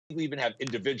we even have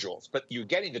individuals, but you're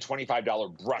getting the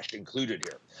 $25 brush included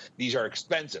here. These are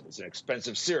expensive. It's an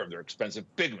expensive serum. They're expensive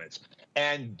pigments,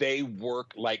 and they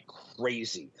work like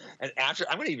crazy. And after,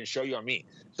 I'm going to even show you on me.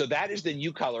 So that is the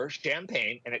new color,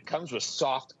 Champagne, and it comes with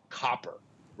soft copper,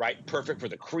 right? Perfect for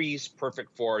the crease,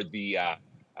 perfect for the,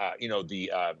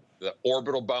 the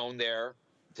orbital bone there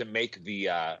to make the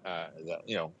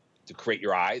to create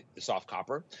your eye, the soft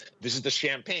copper. This is the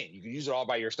Champagne. You can use it all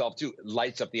by yourself too. It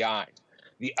lights up the eyes.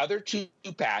 The other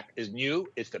two-pack is new.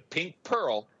 It's the Pink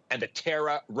Pearl and the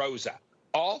Terra Rosa.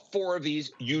 All four of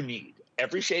these you need.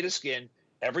 Every shade of skin,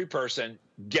 every person,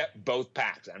 get both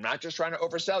packs. I'm not just trying to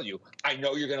oversell you. I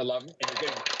know you're going to love them, and you're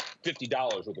getting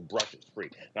 $50 with the brushes free.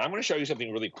 Now, I'm going to show you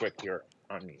something really quick here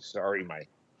on me. Sorry,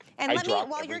 And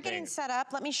while you're getting set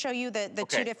up, let me show you the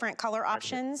two different color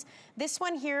options. This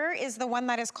one here is the one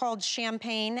that is called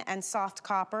Champagne and Soft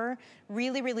Copper.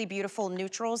 Really, really beautiful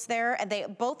neutrals there.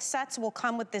 And both sets will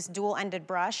come with this dual-ended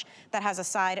brush that has a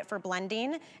side for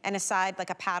blending and a side like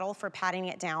a paddle for patting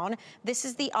it down. This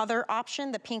is the other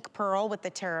option, the Pink Pearl with the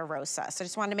Terra Rosa. So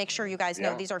just wanted to make sure you guys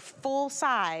know these are full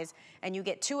size, and you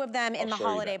get two of them in the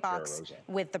holiday box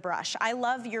with the brush. I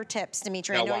love your tips,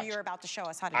 Dimitri. I know you're about to show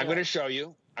us how to do it. I'm going to show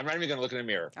you. I'm not even going to look in the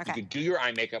mirror. You can do your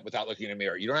eye makeup without looking in the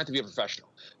mirror. You don't have to be a professional.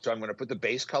 So I'm going to put the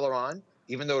base color on.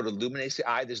 Even though it illuminates the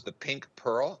eye, this is the Pink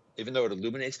Pearl. Even though it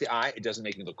illuminates the eye, it doesn't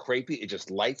make me look crepey. It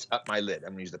just lights up my lid. I'm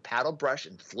going to use the paddle brush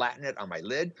and flatten it on my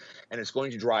lid, and it's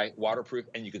going to dry waterproof,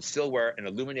 and you can still wear an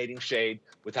illuminating shade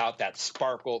without that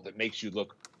sparkle that makes you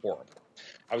look horrible.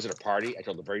 I was at a party. I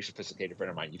told a very sophisticated friend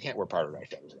of mine, you can't wear powdered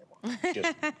eyeshadows anymore.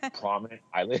 Just prominent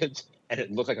eyelids, and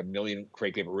it looked like a million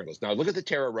crepe paper wrinkles. Now look at the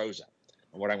Terra Rosa.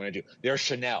 And what I'm going to do. There's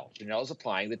Chanel. Chanel is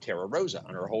applying the Terra Rosa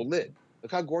on her whole lid.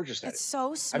 Look how gorgeous that is. It's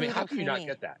so smooth. I mean, how can you not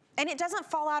get that? And it doesn't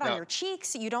fall out on your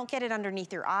cheeks. You don't get it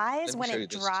underneath your eyes. When it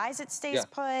dries, it stays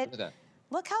put. Look at that.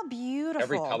 Look how beautiful.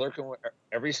 Every color can wear,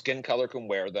 every skin color can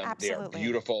wear them. Absolutely. They are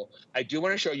beautiful. I do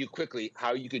want to show you quickly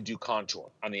how you could do contour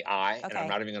on the eye, and I'm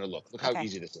not even going to look. Look how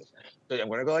easy this is. So I'm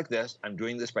going to go like this. I'm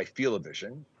doing this by field of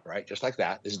vision, right? Just like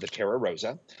that. This is the Terra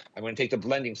Rosa. I'm going to take the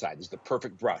blending side. This is the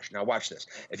perfect brush. Now watch this.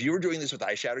 If you were doing this with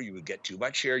eyeshadow, you would get too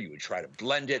much here. You would try to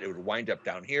blend it. It would wind up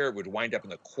down here. It would wind up in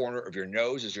the corner of your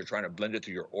nose as you're trying to blend it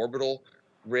through your orbital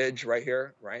ridge right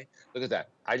here, right? Look at that.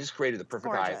 I just created the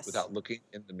perfect eye without looking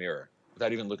in the mirror.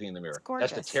 Without even looking in the mirror.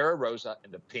 That's the Terra Rosa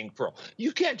and the Pink Pearl.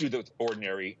 You can't do those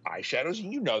ordinary eyeshadows,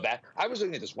 and you know that. I was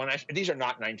looking at this one. These are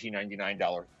not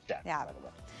 $19.99 sets. Yeah.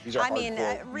 These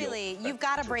are really, you've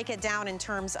got to break it down in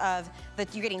terms of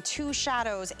that you're getting two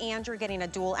shadows and you're getting a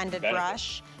dual-ended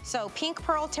brush. So Pink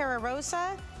Pearl Terra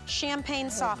Rosa, Champagne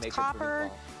Soft Copper.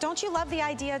 Don't you love the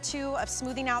idea, too, of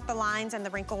smoothing out the lines and the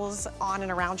wrinkles on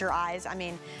and around your eyes? I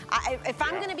mean, if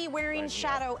I'm going to be wearing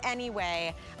shadow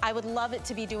anyway, I would love it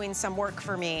to be doing some work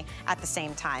for me at the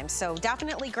same time. So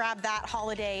definitely grab that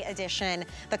holiday edition.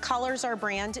 The colors are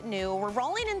brand new. We're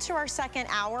rolling into our second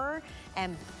hour,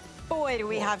 and boy, do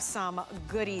we have some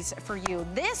goodies for you.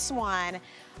 This one,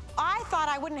 I thought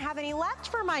I wouldn't have any left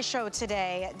for my show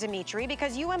today, Dimitri,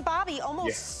 because you and Bobby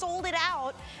almost sold it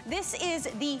out. This is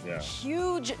the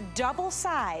huge double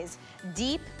size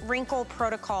deep wrinkle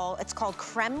protocol. It's called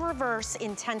Creme Reverse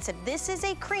Intensive. This is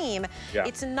a cream.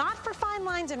 It's not for fine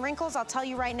lines and wrinkles, I'll tell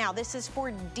you right now. This is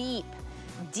for deep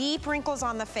wrinkles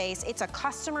on the face. It's a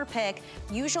customer pick.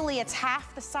 Usually it's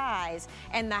half the size,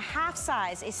 and the half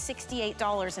size is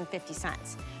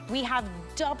 $68.50. We have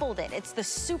doubled it. It's the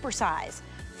super size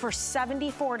for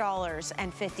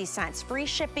 $74.50. Free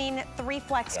shipping, 3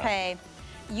 flex pay.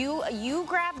 You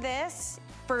grab this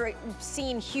for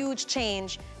seeing huge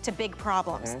change to big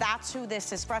problems. That's who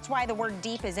this is for. That's why the word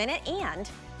deep is in it. And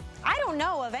I don't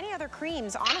know of any other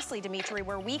creams, honestly, Dimitri,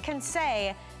 where we can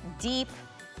say deep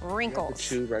wrinkles.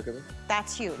 Two regular?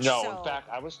 That's huge. No, in fact,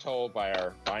 I was told by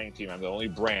our buying team I'm the only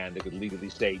brand that could legally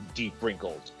say deep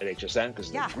wrinkles at HSN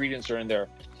because the ingredients are in there.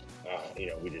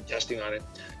 We did testing on it.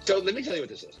 So let me tell you what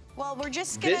this is. Well, we're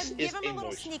just going to give them a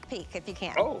little sneak peek if you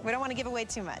can. We don't want to give away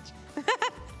too much.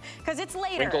 Because it's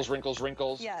later. Wrinkles, wrinkles,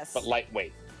 wrinkles, but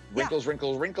lightweight. Wrinkles,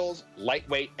 wrinkles, wrinkles,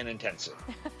 lightweight and intensive.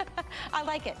 I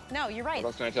like it. No, you're right. What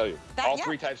else can I tell you? All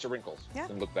 3 types of wrinkles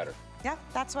can look better. Yeah,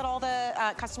 that's what all the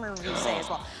customer reviews say as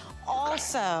well.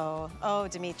 Also,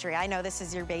 Dimitri, I know this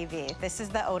is your baby. This is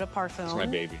the Eau de Parfum. It's my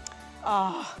baby.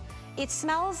 Oh, it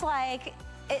smells like...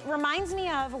 It reminds me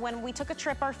of when we took a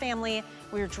trip, our family,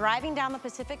 we were driving down the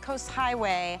Pacific Coast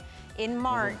Highway in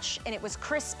March, and it was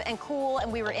crisp and cool, and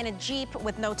we were in a Jeep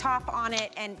with no top on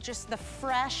it, and just the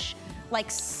fresh, like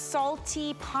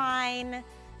salty pine,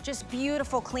 just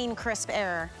beautiful, clean, crisp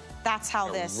air. That's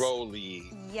how this. Rolly.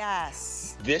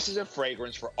 Yes. This is a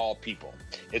fragrance for all people.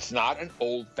 It's not an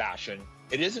old-fashioned,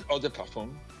 it is an eau de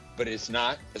parfum, but it's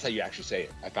not, that's how you actually say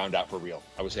it. I found out for real.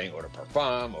 I was saying eau de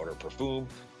parfum, eau de parfum.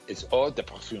 It's eau de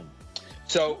parfum.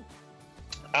 So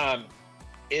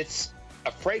it's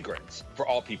a fragrance for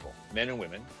all people, men and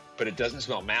women, but it doesn't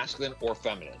smell masculine or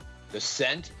feminine. The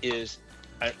scent is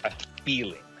a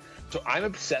feeling. So I'm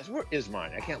obsessed. Where is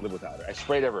mine? I can't live without it. I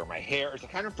spray it everywhere. My hair. It's the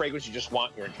kind of fragrance you just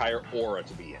want your entire aura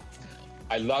to be in.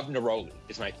 I love neroli.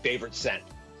 It's my favorite scent.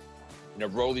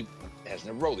 Neroli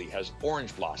has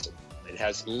orange blossom. It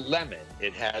has lemon.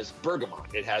 It has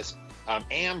bergamot. It has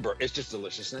amber. It's just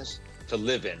deliciousness to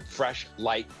live in. Fresh,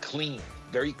 light, clean.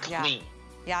 Very clean.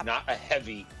 Yeah. Not a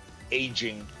heavy,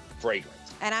 aging fragrance.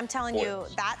 And I'm telling you,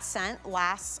 that scent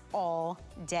lasts all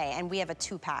day. And we have a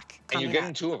 2-pack coming And you're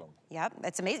getting 2 of them. Yep,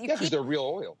 that's amazing. Yeah, because they're real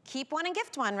oil. Keep one and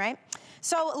gift one, right?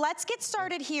 So let's get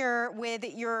started here with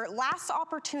your last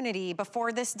opportunity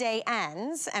before this day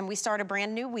ends and we start a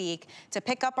brand new week to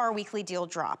pick up our weekly deal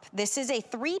drop. This is a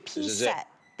 3-piece set.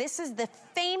 This is the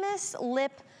famous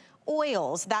lip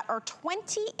oils that are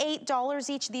 $28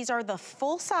 each. These are the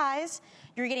full size.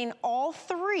 You're getting all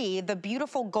 3, the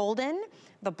beautiful golden,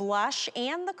 the blush,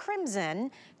 and the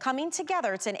crimson coming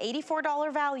together. It's an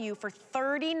 $84 value for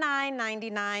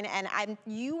 $39.99, and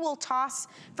you will toss,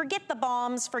 forget the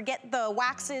balms, forget the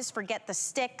waxes, forget the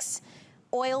sticks.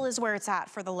 Oil is where it's at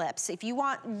for the lips. If you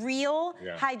want real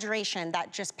hydration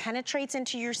that just penetrates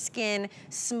into your skin,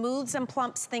 smooths and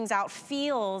plumps things out,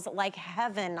 feels like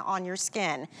heaven on your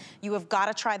skin, you have got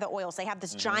to try the oils. They have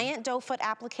this giant doe foot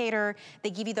applicator. They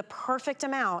give you the perfect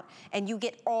amount, and you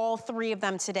get all 3 of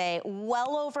them today.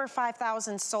 Well over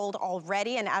 5,000 sold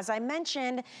already, and as I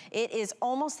mentioned, it is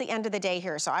almost the end of the day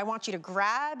here, so I want you to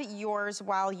grab yours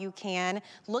while you can.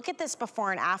 Look at this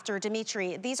before and after.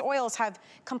 Dimitri, these oils have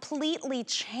completely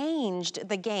changed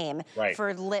the game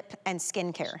for lip and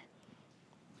skincare.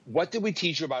 What did we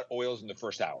teach you about oils in the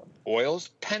first hour? Oils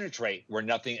penetrate where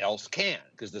nothing else can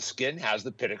because the skin has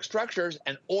the lipid structures,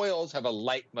 and oils have a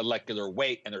light molecular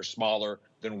weight and they're smaller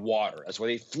than water. That's why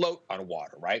they float on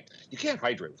water, right? You can't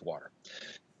hydrate with water.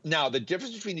 Now, the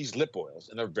difference between these lip oils,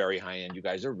 and they're very high-end, you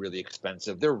guys, they're really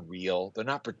expensive. They're real. They're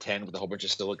not pretend with a whole bunch of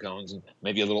silicones and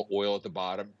maybe a little oil at the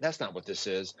bottom. That's not what this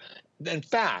is. In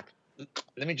fact,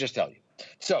 let me just tell you.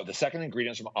 So the second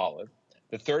ingredient is from olive.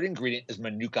 The third ingredient is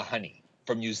Manuka honey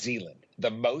from New Zealand,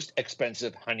 the most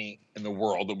expensive honey in the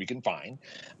world that we can find.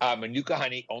 Manuka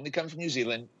honey only comes from New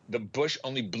Zealand. The bush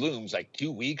only blooms like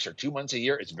 2 weeks or 2 months a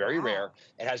year. It's very rare.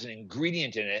 It has an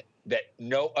ingredient in it that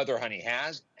no other honey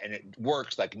has, and it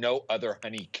works like no other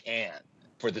honey can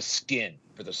for the skin,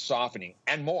 for the softening,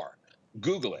 and more.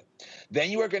 Google it. Then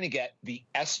you are going to get the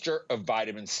ester of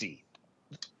vitamin C.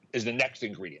 Is the next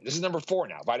ingredient. This is number 4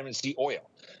 now, vitamin C oil.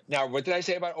 Now, what did I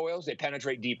say about oils? They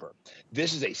penetrate deeper.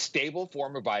 This is a stable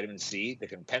form of vitamin C that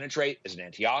can penetrate as an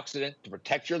antioxidant to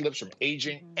protect your lips from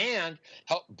aging and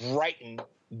help brighten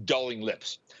dulling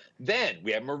lips. Then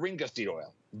we have moringa seed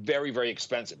oil. Very, very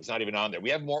expensive. It's not even on there. We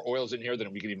have more oils in here than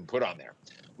we could even put on there.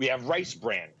 We have rice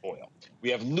bran oil. We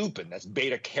have lupin, that's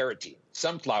beta carotene,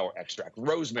 sunflower extract,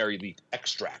 rosemary leaf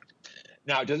extract.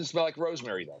 Now, it doesn't smell like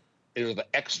rosemary, though. It is the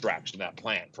extracts from that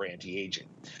plant for anti-aging.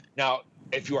 Now,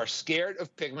 if you are scared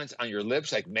of pigments on your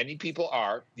lips, like many people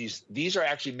are, these are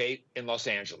actually made in Los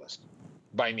Angeles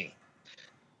by me.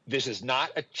 This is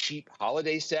not a cheap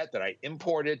holiday set that I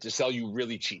imported to sell you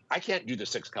really cheap. I can't do the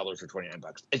 6 colors for 29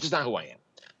 bucks. It's just not who I am.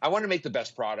 I want to make the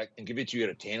best product and give it to you at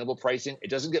attainable pricing. It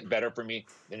doesn't get better for me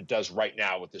than it does right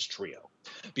now with this trio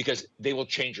because they will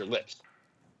change your lips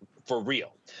for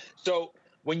real. So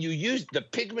when you use the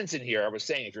pigments in here, I was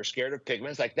saying, if you're scared of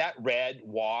pigments, like that red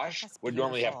wash would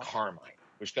normally have carmine,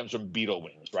 which comes from beetle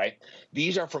wings, right?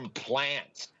 These are from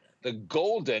plants. The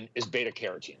golden is beta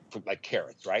carotene, like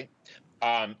carrots, right?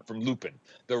 From lupin.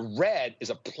 The red is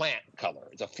a plant color.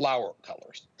 It's a flower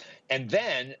colors. And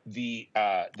then the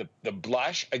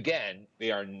blush, again, they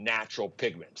are natural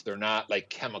pigments. They're not like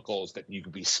chemicals that you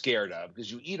could be scared of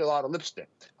because you eat a lot of lipstick.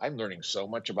 I'm learning so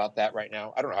much about that right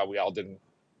now. I don't know how we all didn't,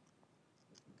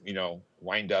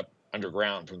 wind up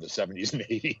underground from the 70s and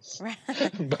 80s.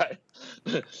 But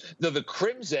the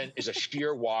crimson is a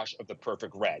sheer wash of the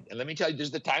perfect red. And let me tell you, this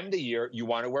is the time of the year you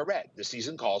want to wear red. The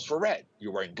season calls for red.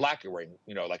 You're wearing black, you're wearing,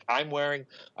 like I'm wearing,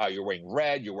 you're wearing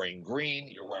red, you're wearing green,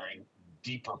 you're wearing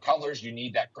deeper colors. You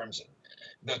need that crimson.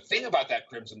 The thing about that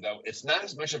crimson, though, it's not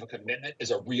as much of a commitment as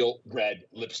a real red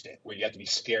lipstick where you have to be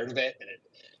scared of it. And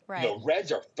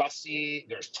reds are fussy.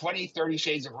 There's 20, 30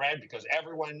 shades of red because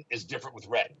everyone is different with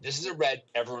red. This is a red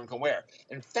everyone can wear.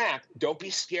 In fact, don't be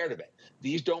scared of it.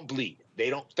 These don't bleed. They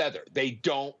don't feather. They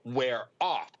don't wear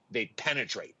off. They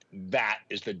penetrate. That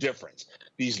is the difference.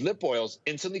 These lip oils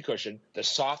instantly cushion. The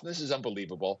softness is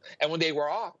unbelievable. And when they wear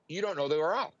off, you don't know they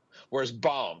were off. Whereas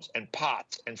balms and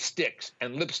pots and sticks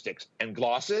and lipsticks and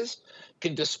glosses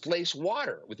can displace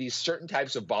water with these certain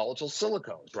types of volatile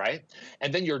silicones, right?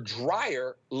 And then you're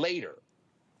drier later.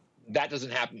 That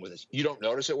doesn't happen with this. You don't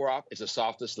notice it wear off. It's the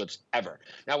softest lips ever.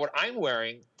 Now, what I'm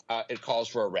wearing, it calls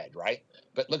for a red, right?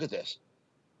 But look at this.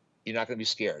 You're not going to be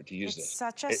scared to use this. It's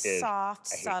such a soft,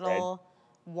 subtle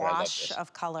wash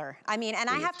of color. I mean, and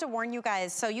I have to warn you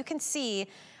guys, so you can see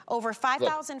over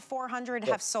 5,400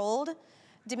 have sold.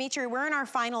 Dimitri, we're in our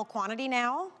final quantity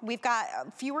now. We've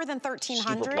got fewer than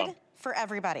 1,300 for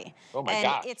everybody. Oh my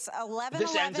gosh. It's 11:11.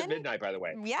 This ends at midnight, by the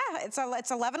way. Yeah, it's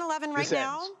 11:11 right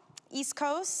now, East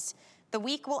Coast. The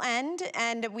week will end,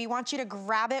 and we want you to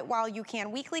grab it while you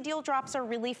can. Weekly deal drops are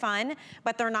really fun,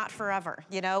 but they're not forever.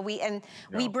 You know,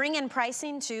 we bring in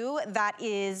pricing too that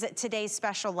is today's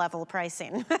special level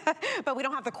pricing, but we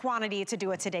don't have the quantity to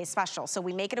do a today's special. So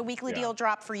we make it a weekly deal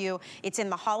drop for you. It's in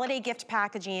the holiday gift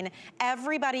packaging.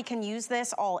 Everybody can use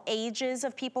this. All ages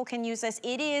of people can use this.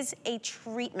 It is a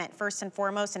treatment first and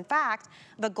foremost. In fact,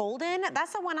 the golden,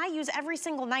 that's the one I use every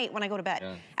single night when I go to bed.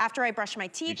 After I brush my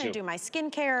teeth and do my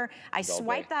skincare, I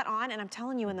swipe that on, and I'm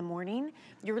telling you, in the morning,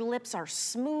 your lips are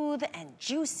smooth and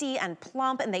juicy and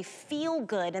plump, and they feel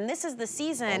good. And this is the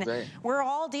season we're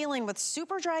all dealing with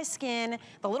super dry skin,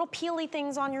 the little peely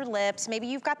things on your lips. Maybe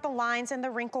you've got the lines and the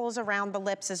wrinkles around the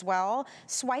lips as well.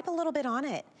 Swipe a little bit on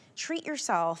it. Treat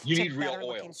yourself. You need real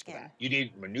oils. You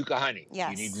need Manuka honey.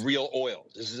 Yes. You need real oils.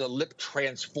 This is a lip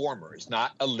transformer. It's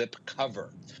not a lip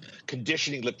cover.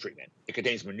 Conditioning lip treatment. It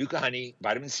contains Manuka honey,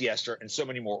 vitamin C ester, and so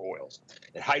many more oils.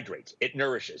 It hydrates. It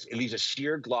nourishes. It leaves a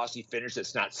sheer glossy finish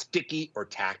that's not sticky or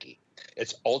tacky.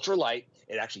 It's ultra light.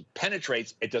 It actually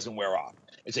penetrates. It doesn't wear off.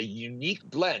 It's a unique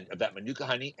blend of that Manuka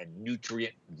honey and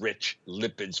nutrient-rich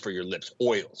lipids for your lips,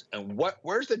 oils. And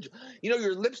where's the,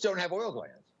 your lips don't have oil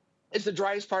glands. It's the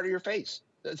driest part of your face.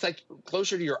 It's like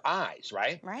closer to your eyes,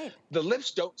 right? Right. The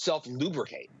lips don't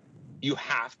self-lubricate. You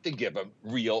have to give them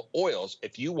real oils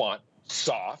if you want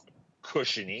soft,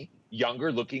 cushiony,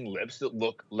 younger-looking lips that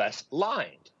look less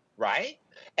lined, right?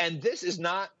 And this is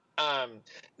not,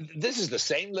 this is the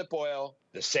same lip oil,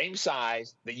 the same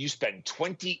size that you spend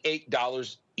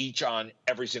 $28 each on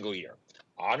every single year.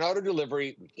 On auto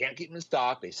delivery, we can't keep them in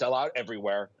stock. They sell out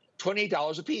everywhere.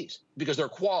 $28 a piece because they're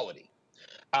quality.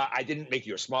 I didn't make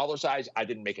you a smaller size. I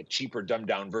didn't make a cheaper,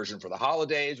 dumbed-down version for the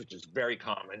holidays, which is very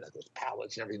common. Those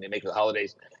palettes and everything they make for the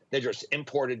holidays, they're just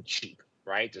imported cheap,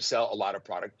 right, to sell a lot of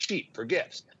product cheap for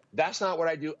gifts. That's not what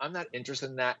I do. I'm not interested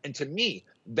in that. And to me,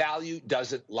 value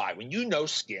doesn't lie. When you know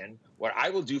Skinn, what I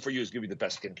will do for you is give you the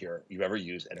best skincare you've ever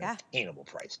used at an attainable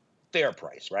price. Fair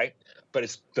price, right? But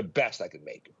it's the best I can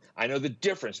make. I know the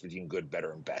difference between good,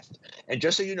 better, and best. And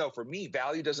just so you know, for me,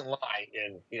 value doesn't lie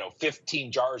in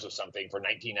 15 jars of something for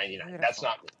 $19.99. That's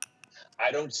not me.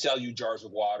 I don't sell you jars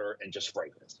of water and just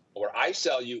fragrance. What I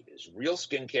sell you is real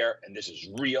skincare, and this is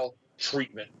real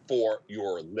treatment for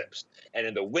your lips. And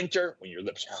in the winter, when your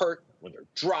lips hurt, when they're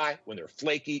dry, when they're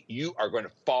flaky, you are going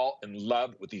to fall in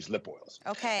love with these lip oils.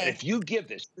 Okay. And if you give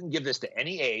this, you can give this to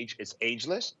any age. It's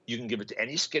ageless. You can give it to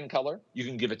any skin color. You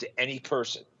can give it to any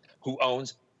person who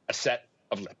owns a set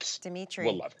of lips. Dimitri,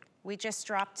 we'll love it. We just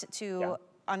dropped to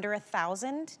under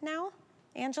 1,000 now.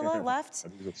 Angela left.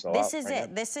 This is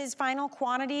it. This is final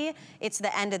quantity. It's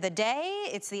the end of the day.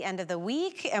 It's the end of the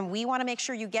week. And we want to make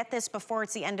sure you get this before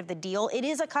it's the end of the deal. It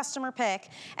is a customer pick.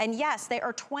 And yes, they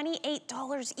are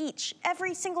 $28 each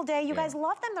every single day. You guys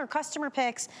love them. They're customer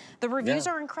picks. The reviews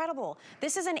are incredible.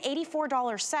 This is an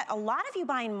 $84 set. A lot of you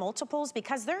buying multiples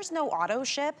because there's no auto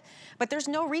ship, but there's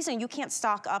no reason you can't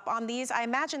stock up on these. I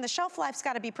imagine the shelf life's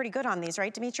got to be pretty good on these,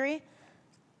 right, Dimitri?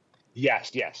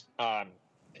 Yes, yes.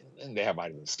 And they have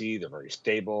vitamin C, they're very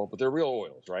stable, but they're real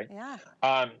oils, right?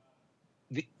 Yeah.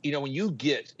 When you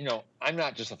get, I'm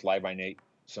not just a fly-by-night,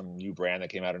 some new brand that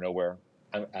came out of nowhere.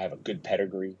 I have a good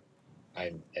pedigree.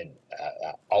 I'm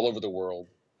all over the world.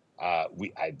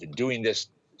 I've been doing this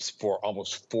for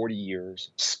almost 40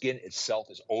 years. Skinn itself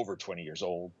is over 20 years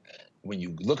old. When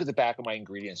you look at the back of my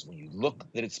ingredients, when you look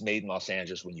that it's made in Los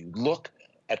Angeles, when you look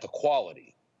at the quality,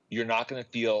 you're not going to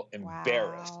feel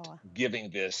embarrassed giving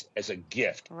this as a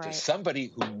gift to somebody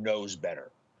who knows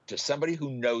better,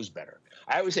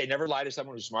 I always say, never lie to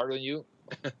someone who's smarter than you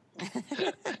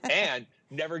and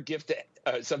never gift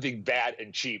something bad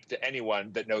and cheap to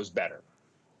anyone that knows better.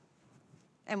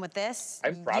 And with this,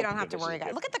 you don't have to worry,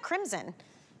 guys. Look at the crimson.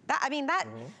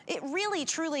 It really,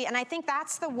 truly, and I think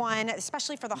that's the one,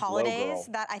 especially for the holidays,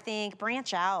 that I think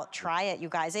branch out, try it, you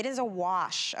guys. It is a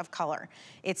wash of color.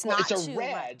 It's not too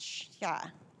much. Yeah.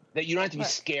 that you don't have to be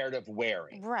scared of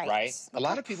wearing, right? A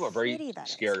lot of people are very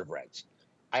scared of reds.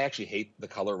 I actually hate the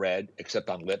color red, except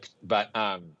on lips, but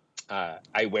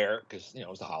I wear it because, you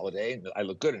know, it's the holiday and I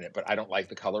look good in it, but I don't like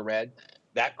the color red.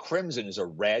 That crimson is a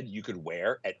red you could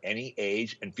wear at any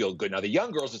age and feel good. Now, the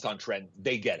young girls that's on trend,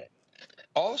 they get it.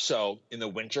 Also, in the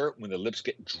winter, when the lips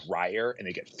get drier and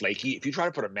they get flaky, if you try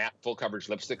to put a matte full coverage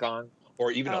lipstick on,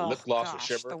 or even a lip gloss or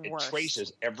shimmer, it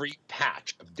traces every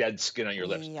patch of dead skin on your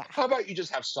lips. How about you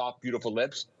just have soft, beautiful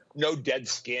lips? No dead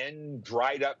skin,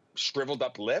 dried up, shriveled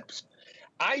up lips.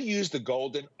 I use the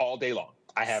golden all day long.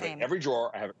 I have it in every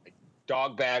drawer. I have it in my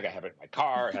dog bag. I have it in my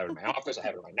car. I have it in my office. I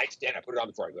have it in my nightstand. I put it on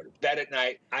before I go to bed at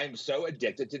night. I'm so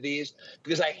addicted to these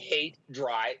because I hate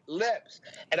dry lips.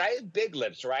 And I have big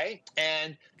lips, right?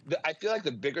 And I feel like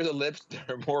the bigger the lips,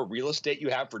 the more real estate you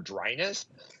have for dryness.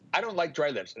 I don't like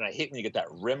dry lips, and I hate when you get that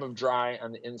rim of dry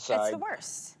on the inside. It's the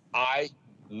worst. I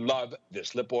love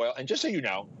this lip oil. And just so you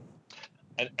know,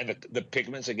 and the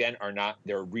pigments, again,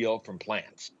 they're real from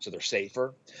plants, so they're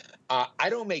safer. I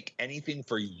don't make anything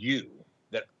for you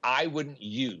that I wouldn't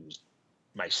use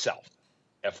myself,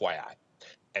 FYI.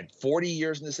 And 40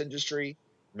 years in this industry,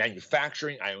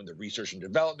 manufacturing, I own the research and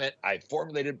development. I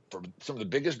formulated for some of the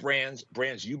biggest brands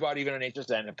you bought even on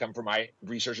HSN have come from my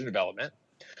research and development.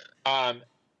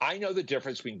 I know the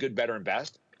difference between good, better, and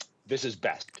best. This is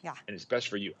best, and it's best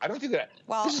for you. I don't think that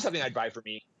this is something I'd buy for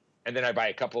me, and then I buy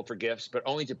a couple for gifts, but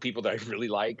only to people that I really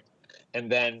like.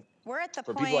 And then we're at the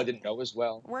for point, people I didn't know as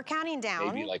well. We're counting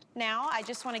down now. I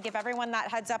just want to give everyone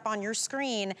that heads up on your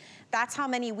screen. That's how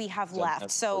many we have left.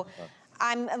 So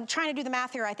I'm trying to do the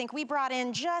math here. I think we brought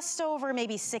in just over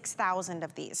maybe 6,000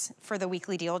 of these for the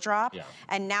weekly deal drop. Yeah.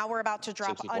 And now we're about to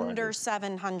drop under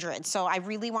 700. So I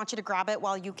really want you to grab it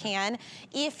while you can.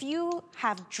 If you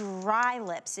have dry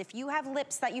lips, if you have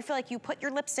lips that you feel like you put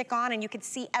your lipstick on and you can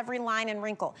see every line and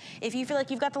wrinkle, if you feel like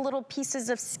you've got the little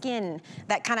pieces of skin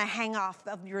that kind of hang off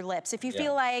of your lips, if you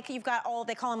feel like you've got all,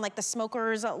 they call them like the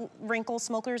smokers, wrinkles,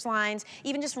 smokers lines,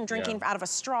 even just from drinking out of a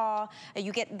straw,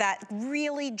 you get that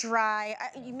really dry.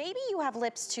 Maybe you have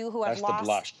lips too who have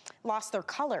lost their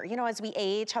color. You know, as we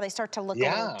age, how they start to look a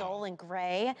little dull and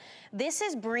gray. This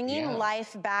is bringing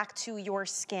life back to your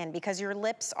skin because your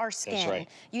lips are skin. That's right.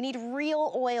 You need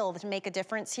real oil to make a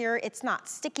difference here. It's not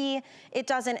sticky. It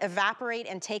doesn't evaporate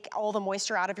and take all the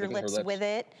moisture out of your lips with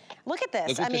it. Look at this.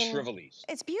 Look at the shrivelies.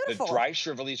 It's beautiful. The dry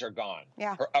shrivelies are gone.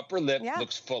 Yeah. Her upper lip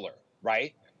looks fuller,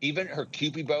 right? Even her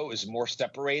cupid bow is more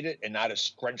separated and not as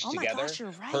scrunched together. Gosh, you're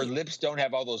right. Her lips don't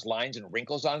have all those lines and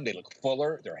wrinkles on them. They look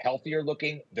fuller. They're healthier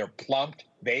looking. They're plumped.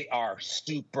 They are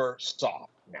super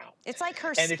soft now. It's like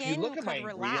her skin if you look at my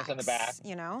ingredients on the back,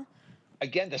 you know?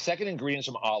 Again, the second ingredient is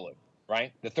from olive,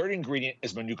 right? The third ingredient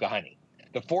is Manuka honey.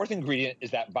 The fourth ingredient is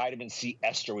that vitamin C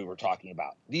ester we were talking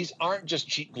about. These aren't just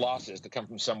cheap glosses that come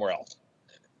from somewhere else.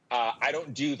 I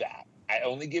don't do that. I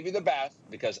only give you the best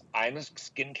because I'm a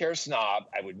skincare snob.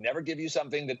 I would never give you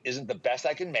something that isn't the best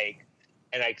I can make,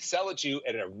 and I sell it to you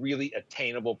at a really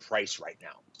attainable price right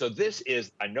now. So this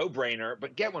is a no-brainer,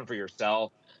 but get one for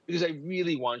yourself because I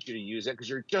really want you to use it because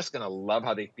you're just going to love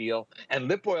how they feel. And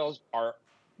lip oils are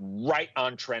right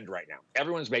on trend right now.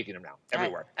 Everyone's making them now,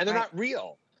 everywhere. And they're not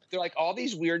real. They're like all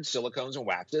these weird silicones and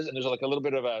waxes, and there's like a little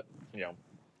bit of a, you know,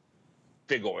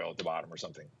 fig oil at the bottom or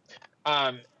something.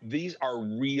 These are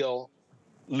real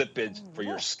lipids for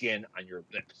your skin on your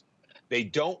lips. They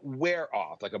don't wear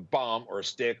off like a balm or a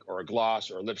stick or a gloss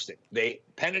or a lipstick. They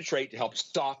penetrate to help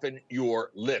soften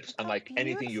your lips, unlike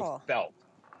anything you've felt.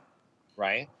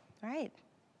 Right? Right.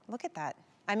 Look at that.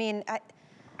 I mean,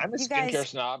 I'm a skincare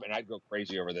snob, and I'd go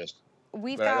crazy over this.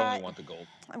 But I only want the gold.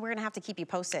 We're going to have to keep you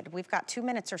posted. We've got 2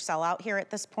 minutes or sell out here at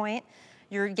this point.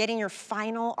 You're getting your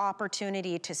final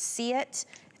opportunity to see it,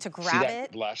 to grab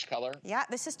it. Blush color? Yeah,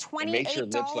 this is $28. It makes your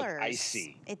lips look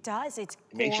icy. It does. It's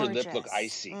gorgeous. It makes your lip look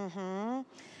icy.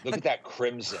 Look at that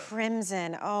crimson.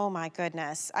 Crimson. Oh my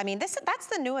goodness. I mean, that's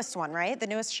the newest one, right? The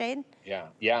newest shade? Yeah.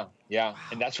 Wow.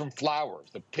 And that's from flowers.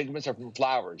 The pigments are from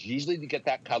flowers. Usually to get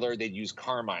that color, they'd use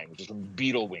carmine, which is from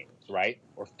beetle wings, right?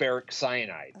 Or ferric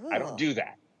cyanide. Ooh. I don't do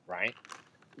that, right?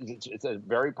 It's a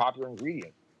very popular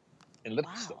ingredient in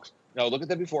lipsticks. No, look at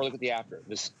the before, look at the after.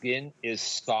 The skin is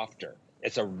softer.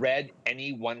 It's a red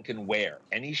anyone can wear.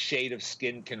 Any shade of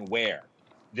skin can wear.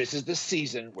 This is the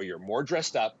season where you're more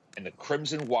dressed up, and the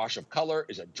crimson wash of color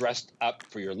is a dressed up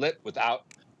for your lip without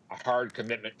a hard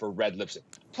commitment for red lipstick.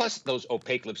 Plus, those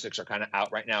opaque lipsticks are kind of out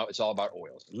right now. It's all about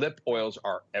oils. Lip oils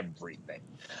are everything.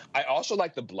 I also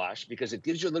like the blush because it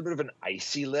gives you a little bit of an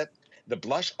icy lip. The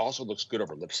blush also looks good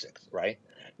over lipstick, right?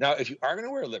 Now, if you are going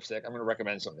to wear a lipstick, I'm going to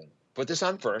recommend something. Put this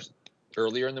on first,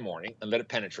 earlier in the morning, and let it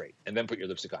penetrate, and then put your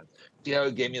lipstick on. See how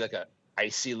it gave me like a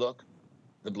icy look,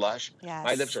 the blush. Yes.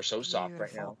 My lips are so soft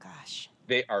right now. Gosh.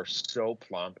 They are so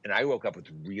plump. And I woke up with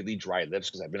really dry lips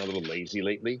because I've been a little lazy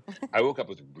lately. I woke up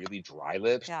with really dry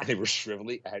lips and they were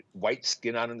shrivelly. I had white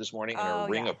skin on them this morning and a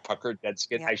ring of puckered dead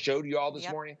skin. I showed you all this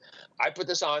morning. I put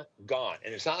this on, gone.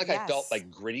 And it's not like I felt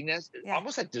like grittiness. It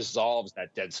almost like dissolves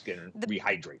that dead skin and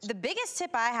rehydrates. The biggest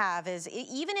tip I have is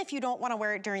even if you don't want to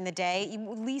wear it during the day, you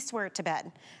at least wear it to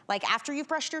bed. Like after you've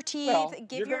brushed your teeth,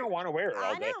 you're going to want to wear it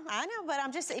all day. I know, but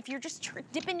if you're just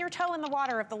dipping your toe in the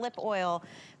water of the lip oil,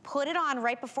 put it on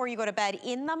right before you go to bed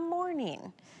in the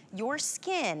morning. Your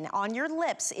skin on your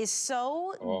lips is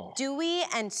so dewy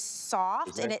and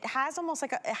soft, and it has almost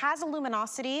like it has a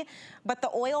luminosity, but the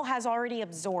oil has already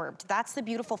absorbed. That's the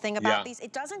beautiful thing about these.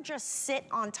 It doesn't just sit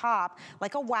on top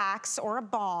like a wax or a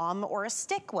balm or a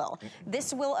stick will.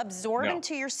 This will absorb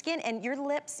into your skin, and your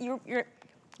lips,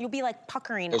 you'll be like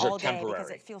puckering all day because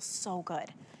it feels so good.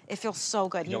 It feels so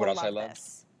good. You know what else I love?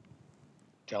 This.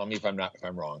 Tell me if I'm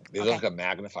wrong. They look like a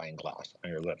magnifying glass on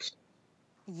your lips.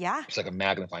 Yeah. It's like a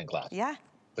magnifying glass. Yeah.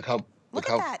 Look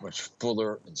how much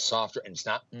fuller and softer, and it's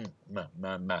not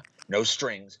no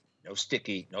strings, no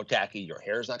sticky, no tacky. Your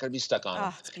hair is not going to be stuck on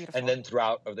them. It's beautiful. And then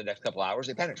throughout over the next couple hours,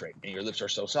 they penetrate, and your lips are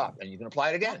so soft, and you can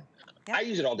apply it again. Yeah. I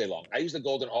use it all day long. I use the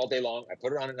Golden all day long. I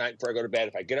put it on at night before I go to bed.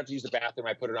 If I get up to use the bathroom,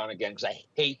 I put it on again because I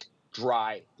hate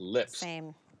dry lips.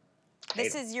 Same.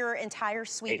 This is your entire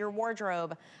suite, your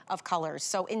wardrobe of colors.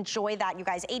 So enjoy that, you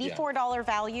guys. $84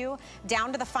 value,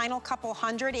 down to the final couple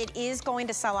hundred. It is going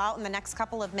to sell out in the next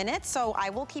couple of minutes, so I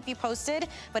will keep you posted.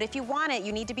 But if you want it,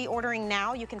 you need to be ordering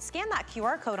now. You can scan that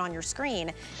QR code on your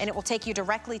screen, and it will take you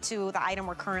directly to the item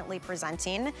we're currently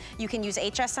presenting. You can use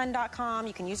hsn.com.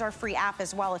 You can use our free app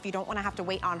as well if you don't want to have to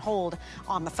wait on hold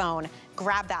on the phone.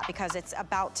 Grab that because it's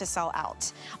about to sell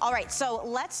out. All right, so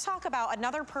let's talk about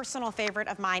another personal favorite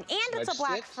of mine, and it's a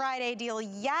Black Friday deal.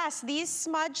 Yes, these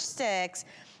smudge sticks.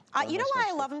 You know why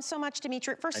I love them so much,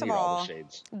 Dimitri? First of all,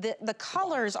 the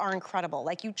colors are incredible.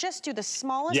 Like you just do the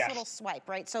smallest little swipe,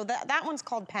 right? So that one's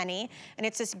called Penny, and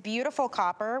it's this beautiful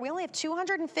copper. We only have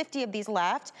 250 of these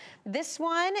left. This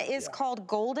one is called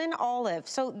Golden Olive.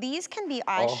 So these can be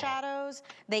eyeshadows,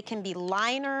 they can be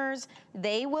liners,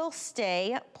 they will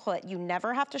stay put. You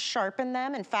never have to sharpen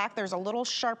them. In fact, there's a little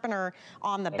sharpener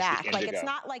on the back. Like it's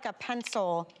not like a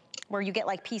pencil where you get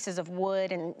like pieces of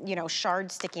wood and, you know,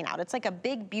 shards sticking out. It's like a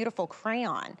big, beautiful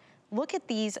crayon. Look at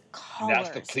these colors. That's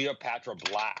the Cleopatra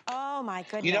Black. Oh my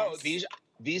goodness. You know,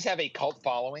 these have a cult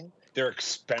following. They're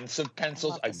expensive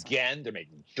pencils. Again,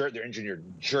 they're engineered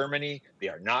in Germany. They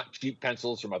are not cheap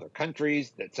pencils from other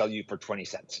countries that sell you for 20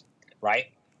 cents, right?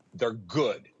 They're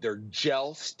good. They're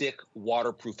gel stick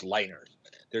waterproof liners.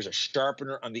 There's a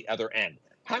sharpener on the other end.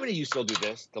 How many of you still do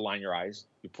this to line your eyes?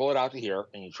 You pull it out to here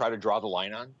and you try to draw the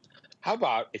line on. How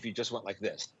about if you just went like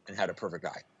this and had a perfect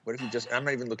eye? What if you just, I'm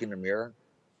not even looking in the mirror.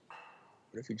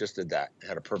 What if you just did that and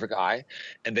had a perfect eye?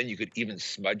 And then you could even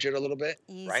smudge it a little bit,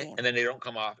 right? And then they don't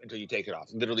come off until you take it off.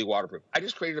 Literally waterproof. I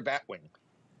just created a bat wing.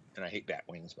 And I hate bat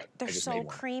wings, but I just made one.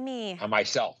 They're so creamy. On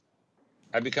myself.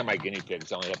 I've become my guinea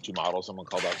pigs. I only have 2 models. Someone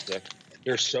called out stick.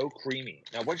 They're so creamy.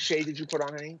 Now, what shade did you put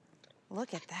on, Annie?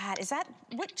 Look at that.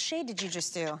 What shade did you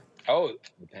just do? Oh,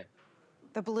 okay.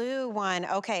 The blue one.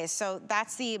 Okay, so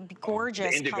that's the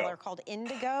gorgeous color called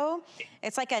Indigo.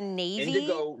 It's like a navy.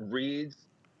 Indigo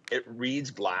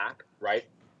reads black, right?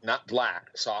 Not black,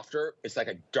 softer. It's like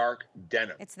a dark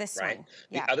denim. It's this right? one.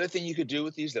 Yeah. The other thing you could do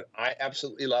with these that I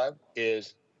absolutely love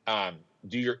is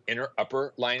do your inner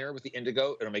upper liner with the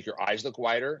Indigo. It'll make your eyes look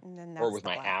wider. Or with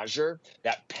my Azure.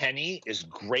 That Penny is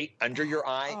great under your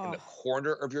eye, in the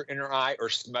corner of your inner eye, or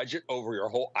smudge it over your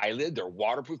whole eyelid. They're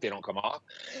waterproof. They don't come off.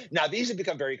 Now, these have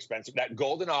become very expensive. That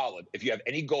Golden Olive, if you have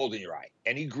any gold in your eye,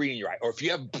 any green in your eye, or if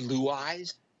you have blue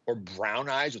eyes or brown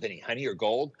eyes with any honey or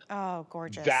gold. Oh,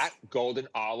 gorgeous. That Golden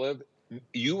Olive,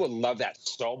 you will love that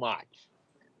so much.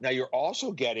 Now, you're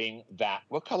also getting that,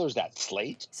 what color is that,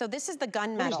 slate? So this is the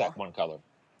gunmetal. What is that one color?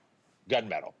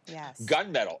 Gunmetal. Yes.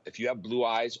 Gunmetal, if you have blue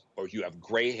eyes or you have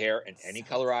gray hair and any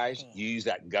color eyes, you use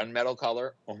that gunmetal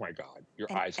color. Oh my God,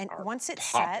 your eyes are And once it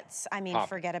popping, sets, I mean,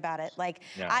 forget about it. Like,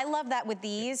 I love that with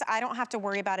these. I don't have to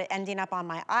worry about it ending up on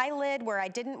my eyelid where I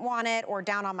didn't want it, or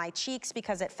down on my cheeks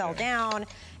because it fell down.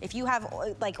 If you have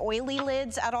like oily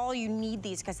lids at all, you need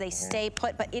these because they stay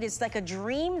put, but it is like a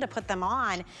dream to put them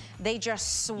on. They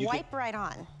just swipe right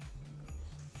on.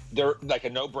 They're like a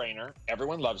no-brainer.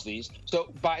 Everyone loves these.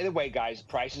 So, by the way, guys,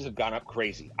 prices have gone up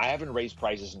crazy. I haven't raised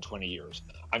prices in 20 years.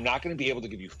 I'm not going to be able to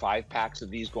give you 5 packs of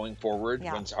these going forward.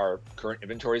 Once our current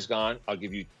inventory is gone, I'll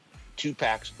give you 2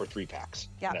 packs or 3 packs.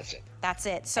 Yep. That's it. That's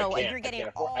it. So you're getting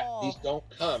all these don't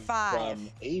come 5 from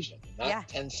Asia. Not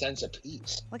 10 cents a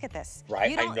piece. Look at this.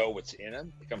 Right? I know what's in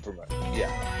them. They come from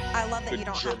I love that you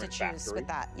don't German have to choose factory. with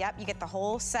that. Yep, you get the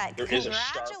whole set. There is a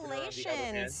sharpener on the other end.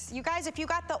 Congratulations. You guys, if you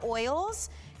got the oils,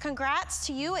 congrats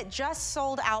to you. It just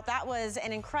sold out. That was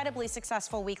an incredibly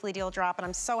successful weekly deal drop, and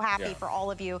I'm so happy for all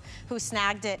of you who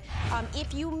snagged it.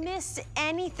 If you missed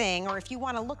anything, or if you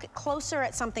want to look closer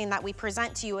at something that we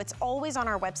present to you, it's always on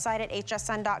our website at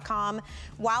hsn.com.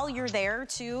 While you're there,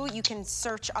 too, you can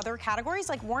search other categories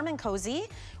like warm and cozy.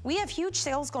 We have huge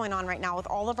sales going on right now with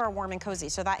all of our warm and cozy.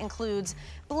 So that includes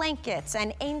blankets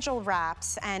and angel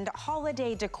wraps and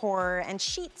holiday decor and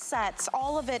sheet sets,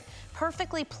 all of it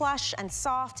perfectly plush and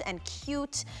soft and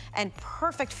cute and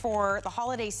perfect for the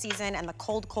holiday season and the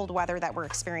cold, cold weather that we're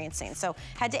experiencing. So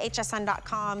head to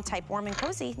hsn.com, type warm and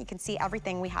cozy. You can see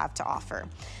everything we have to offer.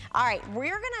 All right,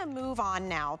 we're gonna move on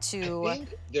now to I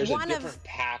think there's a different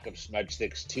pack of smudge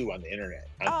sticks too on the internet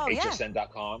on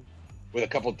hsn.com with a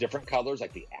couple different colors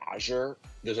like the azure.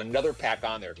 There's another pack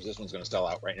on there because this one's gonna sell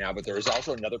out right now, but there is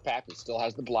also another pack that still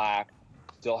has the black,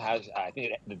 still has, I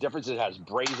think the difference is it has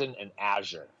brazen and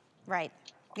azure. Right.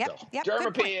 Yep. So, Yep.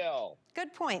 Dermapeel.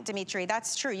 Good point, Dimitri.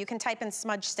 That's true. You can type in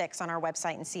smudge sticks on our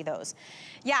website and see those.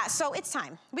 Yeah, so it's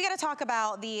time. We got to talk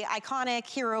about the iconic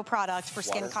hero product for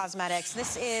Skinn Cosmetics.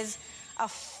 This is a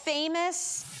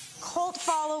famous cult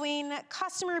following,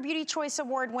 Customer Beauty Choice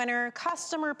Award winner,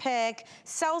 customer pick,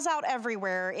 sells out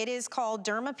everywhere. It is called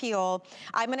Dermapeel.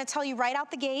 I'm gonna tell you right out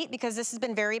the gate, because this has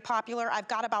been very popular, I've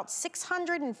got about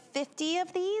 650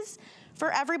 of these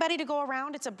for everybody to go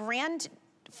around. It's a brand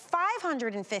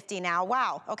 550 now.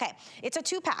 Wow. Okay. It's a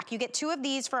 2-pack. You get 2 of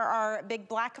these for our big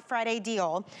Black Friday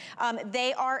deal.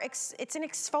 It's an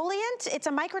exfoliant. It's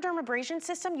a microdermabrasion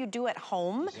system you do at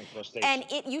home. And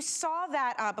you saw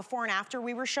that before and after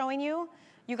we were showing you.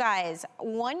 You guys,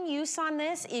 one use on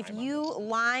this, if you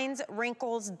lines,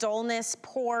 wrinkles, dullness,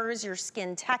 pores, your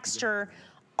skin texture,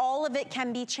 all of it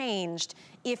can be changed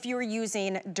if you're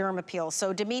using Dermapeel.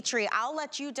 So Dimitri, I'll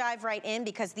let you dive right in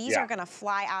because these are gonna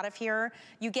fly out of here.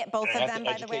 You get both of them,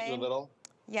 by the way. You a little?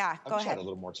 Yeah, go ahead. Had a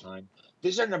little more time.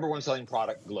 This is our #1 selling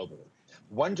product globally.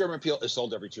 One Dermapeel is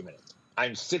sold every 2 minutes.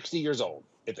 I'm 60 years old.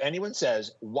 If anyone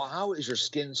says, wow, is your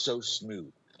skin so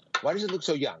smooth? Why does it look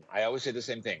so young? I always say the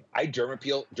same thing. I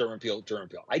Dermapeel, Dermapeel,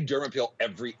 Dermapeel. I Dermapeel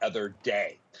every other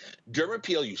day.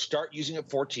 Dermapeel, you start using at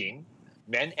 14,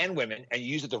 men and women, and you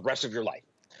use it the rest of your life.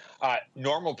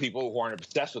 Normal people who aren't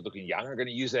obsessed with looking young are going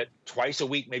to use it twice a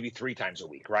week, maybe 3 times a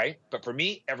week, right? But for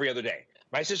me, every other day.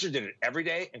 My sister did it every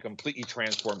day and completely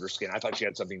transformed her skin. I thought she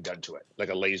had something done to it, like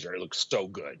a laser. It looks so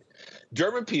good.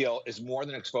 Dermapeel is more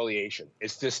than exfoliation.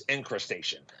 It's this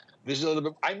incrustation. This is a little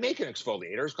bit, I make an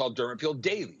exfoliator. It's called Dermapeel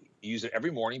Daily. You use it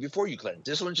every morning before you cleanse.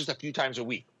 This one's just a few times a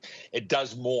week. It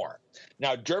does more.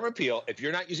 Now, Dermapeel, if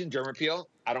you're not using Dermapeel,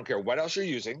 I don't care what else you're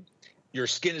using, your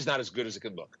skin is not as good as it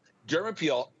can look.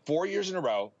 Dermapeel, 4 years in a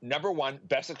row, #1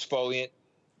 best exfoliant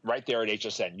right there at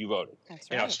HSN. You voted.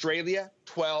 That's right. In Australia,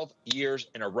 12 years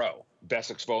in a row,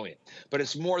 best exfoliant. But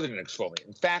it's more than an exfoliant.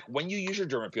 In fact, when you use your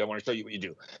Dermapeel, I want to show you what you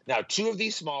do. Now, 2 of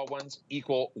these small ones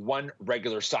equal 1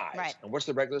 regular size. Right. And what's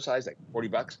the regular size? Like 40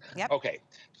 bucks? Yep. Okay.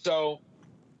 So,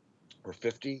 or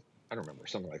 50? I don't remember,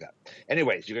 something like that.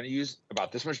 Anyways, you're going to use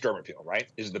about this much Dermapeel, right?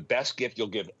 This is the best gift you'll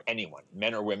give anyone,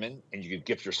 men or women, and you can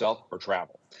gift yourself or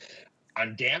travel.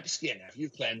 On damp skin, after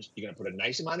you've cleansed, you're going to put a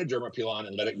nice amount of Dermapeel on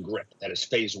and let it grip. That is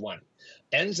phase 1.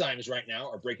 Enzymes right now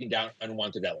are breaking down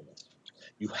unwanted elements.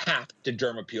 You have to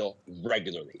Dermapeel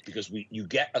regularly because you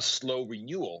get a slow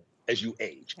renewal as you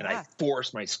age. And I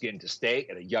force my skin to stay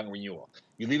at a young renewal.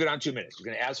 You leave it on 2 minutes. You're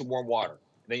going to add some warm water.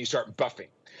 And then you start buffing.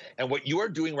 And what you are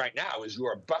doing right now is you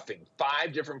are buffing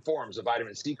 5 different forms of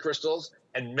vitamin C crystals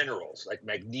and minerals like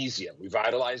magnesium,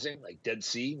 revitalizing, like Dead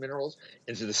Sea minerals,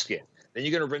 into the skin. Then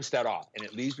you're going to rinse that off, and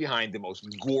it leaves behind the most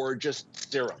gorgeous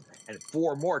serum and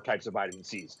 4 more types of vitamin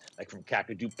C's, like from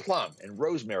Kakadu plum and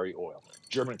rosemary oil,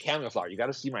 German chamomile flower. You got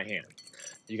to see my hand.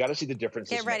 You got to see the difference.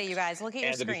 Get ready, you guys. Look at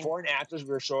your screen. And the before and afters we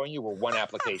were showing you were 1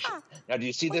 application. Now, do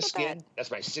you see this skin? That's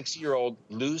my 60-year-old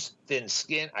loose, thin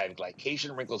skin. I have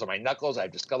glycation wrinkles on my knuckles. I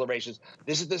have discolorations.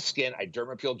 This is the skin. I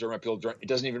Dermapeel. It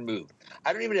doesn't even move.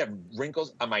 I don't even have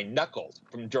wrinkles on my knuckles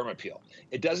from Dermapeel.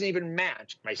 It doesn't even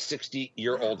match my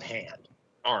 60-year-old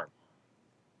arm.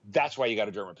 That's why you got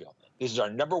a Dermapeel. This is our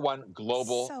 #1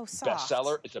 global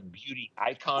bestseller. It's a beauty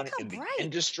icon in the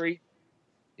industry.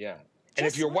 Yeah. And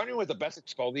if you're wondering what the best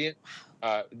exfoliant,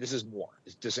 this is more.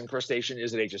 Disincrustation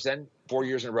is at HSN. 4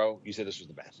 years in a row, you said this was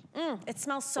the best. It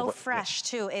smells so fresh,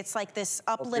 too. It's like this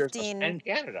uplifting. And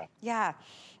Canada. Yeah.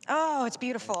 Oh, it's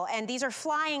beautiful. And these are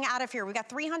flying out of here. We got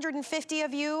 350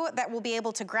 of you that will be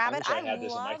able to grab it. I had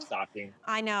this in my stocking.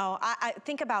 I know. I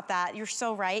think about that. You're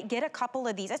so right. Get a couple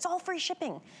of these. It's all free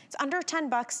shipping. It's under 10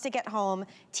 bucks to get home.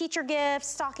 Teacher gifts,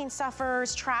 stocking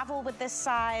stuffers, travel with this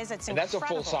size. It's incredible. And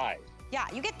that's a full size. Yeah,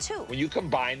 you get 2. When you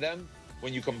combine them,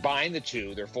 when you combine the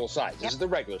 2, they're full size. This is the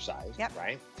regular size,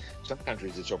 right? Some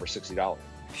countries it's over $60.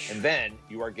 And then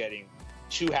you are getting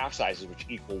 2 half sizes, which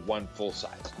equal 1 full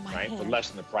size, right? For less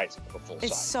than the price of a full size.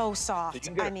 It's so soft. So you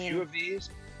can get a few of these.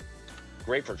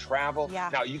 Great for travel. Yeah.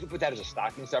 Now, you can put that as a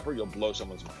stocking stuffer. You'll blow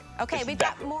someone's mind. Okay, we've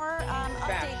got more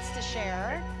updates to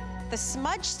share. The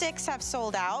smudge sticks have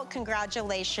sold out.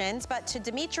 Congratulations. But to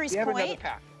Dimitri's point,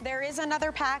 there is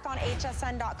another pack on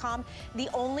hsn.com. The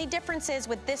only difference is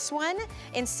with this one,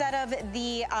 instead of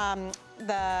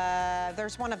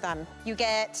there's one of them. You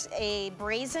get a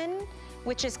brazen,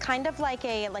 which is kind of like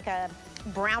a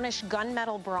brownish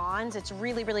gunmetal bronze. It's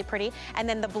really, really pretty. And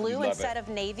then the blue, instead of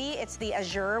navy, it's the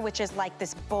azure, which is like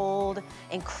this bold,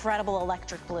 incredible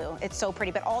electric blue. It's so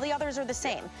pretty, but all the others are the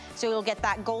same. So you'll get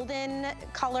that golden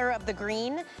color of the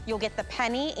green, you'll get the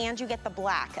penny, and you get the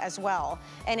black as well.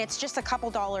 And it's just a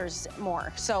couple dollars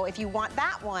more. So if you want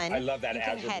that one, I love that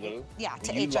azure blue. Yeah,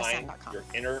 to hsn.com. Your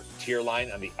inner tear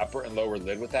line on the upper and lower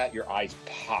lid with that, your eyes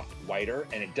pop whiter,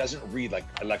 and it doesn't read like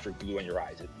electric blue in your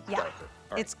eyes. It's darker.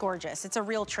 It's gorgeous. It's a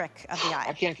real trick of the eye.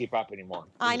 I can't keep up anymore.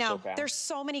 I know. There's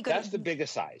so many good. That's the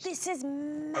biggest size. This is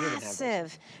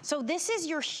massive. So this is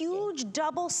your huge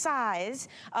double size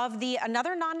of the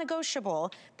another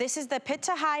non-negotiable. This is the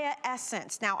Pitahaya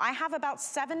Essence. Now, I have about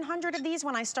 700 of these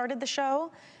when I started the show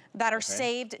that are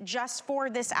saved just for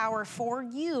this hour for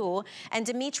you. And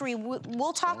Dimitri,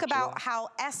 we'll talk about how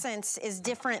Essence is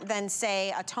different than,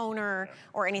 say, a toner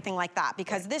or anything like that,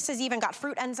 because this has even got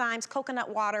fruit enzymes,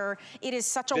 coconut water. It is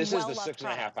such a well-loved product. This is the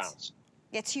 6.5 ounce.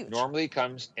 It's huge. Normally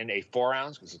comes in a 4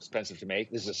 ounce because it's expensive to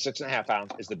make. This is a 6.5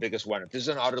 ounce. Is the biggest one. If this is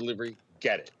an auto delivery,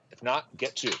 get it. If not,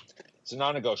 get 2. It's a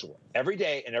non-negotiable. Every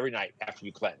day and every night after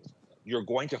you cleanse, you're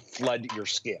going to flood your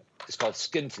skin. It's called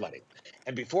skin flooding.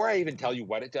 And before I even tell you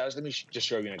what it does, let me just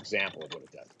show you an example of what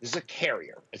it does. This is a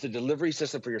carrier. It's a delivery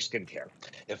system for your skincare.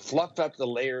 It fluffs up the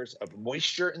layers of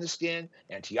moisture in the skin,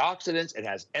 antioxidants. It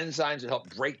has enzymes that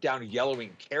help break down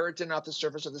yellowing keratin off the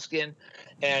surface of the skin,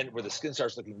 and where the skin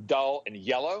starts looking dull and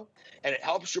yellow. And it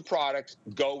helps your products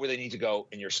go where they need to go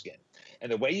in your skin.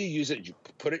 And the way you use it, you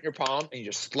put it in your palm and you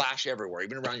just splash everywhere,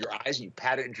 even around your eyes, and you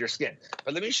pat it into your skin.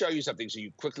 But let me show you something so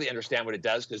you quickly understand what it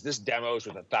does, because this demo is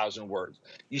with 1,000 words.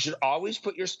 You should always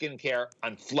put your skincare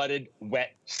on flooded,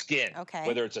 wet skin,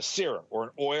 whether it's a serum or an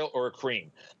oil or a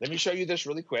cream. Let me show you this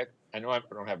really quick. I know I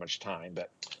don't have much time, but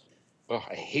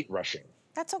I hate rushing.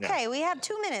 That's okay. Now, we have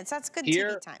 2 minutes. That's good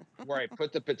TV time. Where I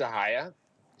put the Pitahaya,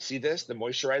 see this? The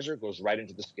moisturizer goes right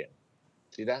into the skin.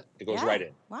 See that? It goes right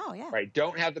in. Wow, yeah. Right,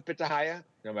 don't have the Pitahaya,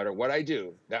 no matter what I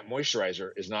do, that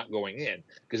moisturizer is not going in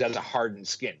because that's a hardened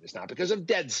skin. It's not because of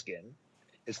dead skin.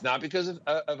 It's not because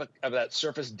of that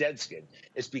surface dead skin.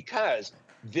 It's because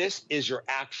this is your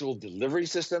actual delivery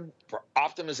system for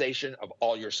optimization of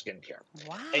all your skincare.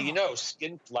 Wow. And you know,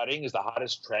 skin flooding is the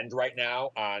hottest trend right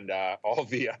now on all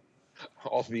the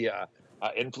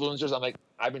influencers. I'm like,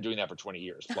 I've been doing that for 20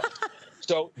 years plus.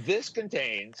 So this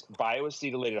contains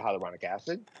bioacetylated hyaluronic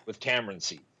acid with tamarind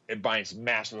seed. It binds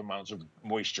massive amounts of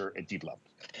moisture at deep levels.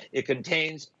 It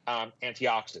contains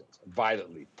antioxidants,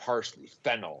 violet leaf, parsley,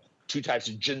 fennel, 2 types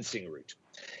of ginseng root.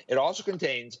 It also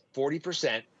contains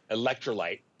 40%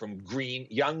 electrolyte from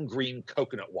young green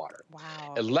coconut water.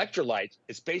 Wow. Electrolyte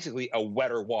is basically a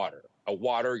wetter water, a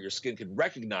water your skin can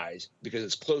recognize because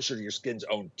it's closer to your skin's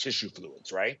own tissue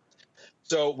fluids, right?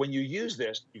 So when you use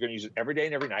this, you're going to use it every day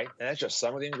and every night, and that's just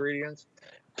some of the ingredients.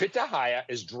 Pitahaya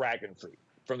is dragon-free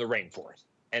from the rainforest,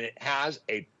 and it has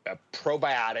a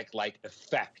probiotic-like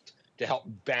effect to help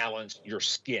balance your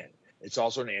skin. It's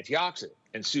also an antioxidant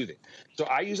and soothing. So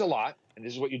I use a lot, and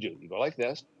this is what you do. You go like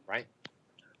this, right?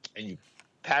 And you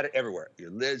pat it everywhere,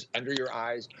 your lids, under your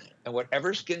eyes, and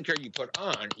whatever skincare you put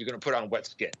on, you're going to put on wet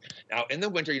skin. Now, in the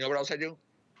winter, you know what else I do?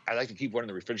 I like to keep one in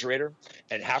the refrigerator,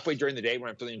 and halfway during the day when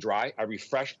I'm feeling dry, I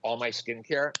refresh all my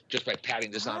skincare just by patting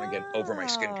this on again over my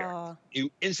skincare. You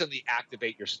instantly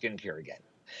activate your skincare again.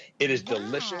 It is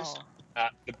delicious.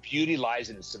 The beauty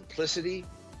lies in its simplicity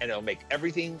and it'll make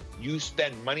everything you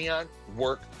spend money on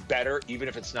work better, even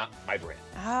if it's not my brand.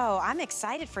 Oh, I'm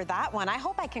excited for that one. I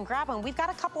hope I can grab one. We've got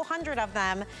a couple hundred of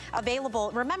them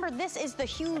available. Remember, this is the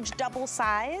huge double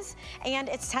size, and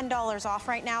it's $10 off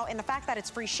right now. And the fact that it's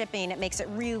free shipping, it makes it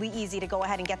really easy to go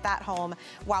ahead and get that home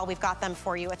while we've got them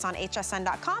for you. It's on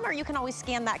hsn.com, or you can always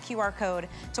scan that QR code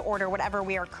to order whatever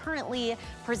we are currently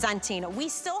presenting. We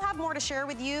still have more to share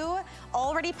with you.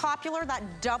 Already popular, that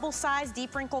double size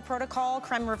deep wrinkle protocol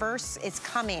creme reverse is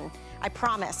coming. I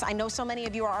promise. I know so many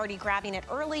of you are already grabbing it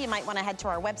early. You might want to head to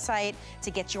our website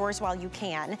to get yours while you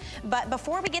can. But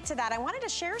before we get to that, I wanted to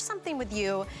share something with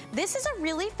you. This is a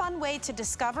really fun way to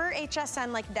discover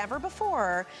HSN like never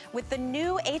before with the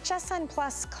new HSN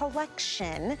Plus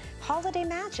collection, Holiday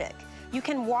Magic. You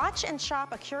can watch and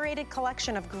shop a curated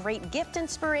collection of great gift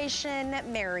inspiration,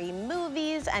 merry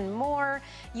movies, and more.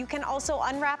 You can also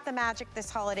unwrap the magic this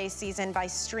holiday season by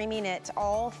streaming it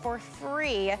all for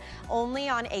free, only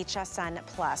on HSN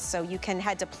Plus. So you can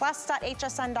head to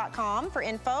plus.hsn.com for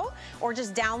info, or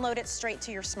just download it straight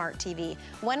to your smart TV.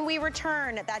 When we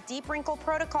return, that deep wrinkle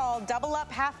protocol double up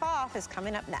half off is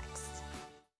coming up next.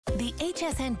 The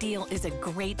HSN deal is a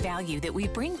great value that we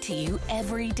bring to you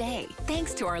every day.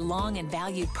 Thanks to our long and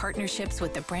valued partnerships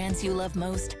with the brands you love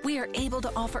most, we are able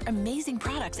to offer amazing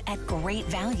products at great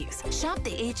values. Shop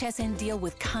the HSN deal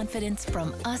with confidence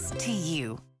from us to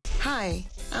you. Hi,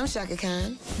 I'm Shaka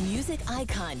Khan. Music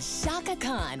icon Shaka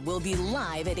Khan will be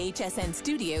live at HSN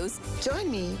Studios.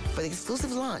 Join me for the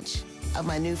exclusive launch of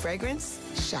my new fragrance,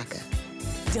 Shaka.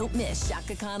 Don't miss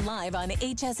Shaka Khan live on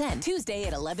HSN Tuesday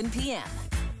at 11 p.m.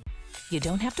 You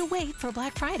don't have to wait for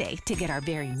Black Friday to get our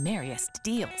very merriest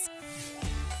deals.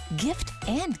 Gift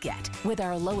and get with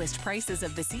our lowest prices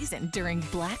of the season during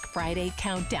Black Friday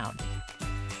Countdown.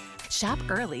 Shop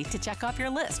early to check off your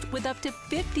list with up to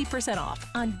 50% off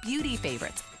on beauty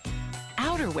favorites,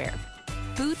 outerwear,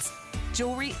 boots,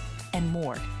 jewelry, and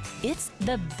more. It's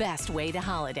the best way to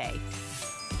holiday.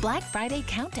 Black Friday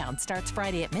Countdown starts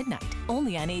Friday at midnight,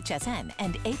 only on HSN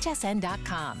and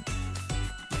hsn.com.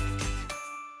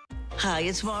 Hi,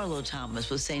 it's Marlo Thomas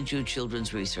with St. Jude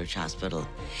Children's Research Hospital.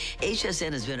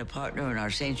 HSN has been a partner in our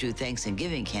St. Jude Thanks and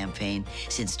Giving campaign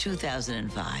since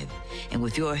 2005. And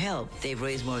with your help, they've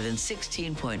raised more than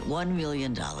 $16.1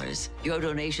 million. Your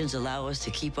donations allow us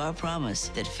to keep our promise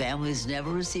that families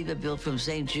never receive a bill from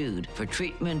St. Jude for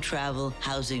treatment, travel,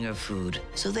 housing, or food,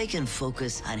 so they can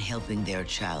focus on helping their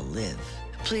child live.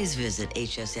 Please visit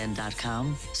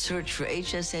hsn.com, search for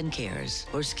HSN Cares,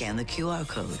 or scan the QR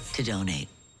code to donate.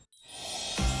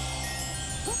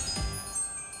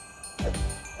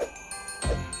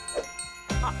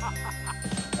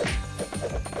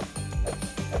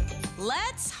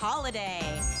 Let's holiday.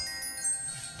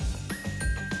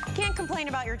 Can't complain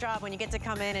about your job when you get to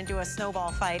come in and do a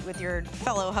snowball fight with your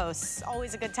fellow hosts.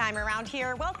 Always a good time around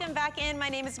here. Welcome back in. My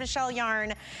name is Michelle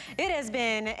Yarn. It has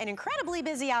been an incredibly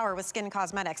busy hour with Skinn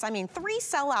Cosmetics. I mean, 3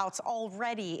 sellouts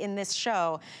already in this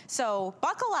show. So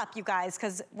buckle up, you guys,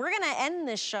 because we're going to end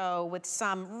this show with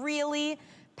some really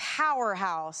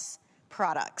powerhouse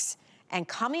products. And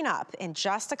coming up in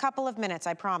just a couple of minutes,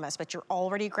 I promise, but you're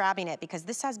already grabbing it because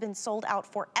this has been sold out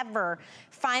forever.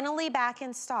 Finally back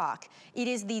in stock. It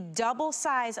is the double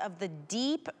size of the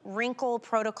Deep Wrinkle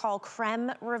Protocol Creme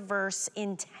Reverse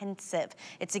Intensive.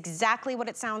 It's exactly what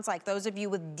it sounds like. Those of you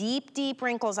with deep, deep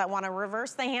wrinkles that want to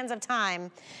reverse the hands of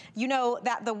time, you know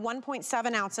that the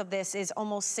 1.7 ounce of this is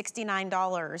almost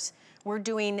 $69. We're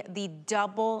doing the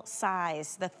double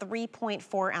size, the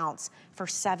 3.4 ounce for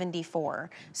 $74.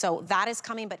 So that is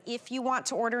coming, but if you want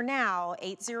to order now,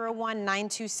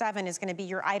 801-927 is gonna be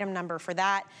your item number for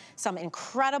that. Some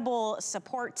incredible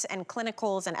supports and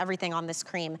clinicals and everything on this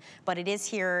cream, but it is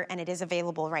here and it is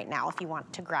available right now if you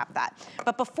want to grab that.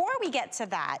 But before we get to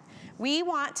that, we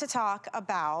want to talk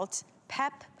about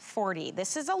Pep 40.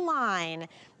 This is a line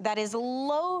that is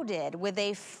loaded with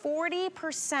a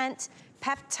 40%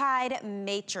 peptide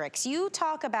matrix. You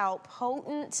talk about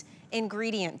potent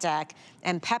ingredient deck,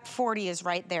 and Pep 40 is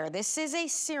right there. This is a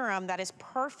serum that is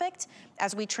perfect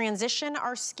as we transition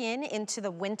our skin into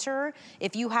the winter.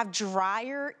 If you have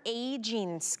drier,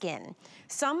 aging skin.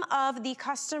 Some of the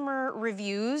customer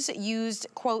reviews used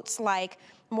quotes like,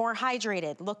 more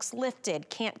hydrated, looks lifted,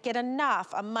 can't get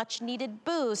enough, a much needed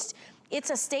boost. It's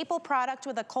a staple product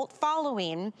with a cult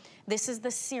following. This is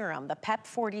the serum, the Pep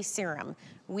 40 serum.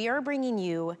 We are bringing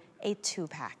you a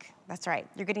 2-pack. That's right,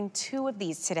 you're getting 2 of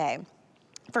these today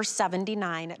for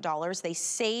 $79. They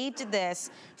saved this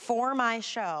for my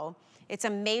show. It's a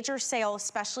major sale,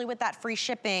 especially with that free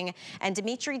shipping. And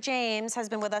Dimitri James has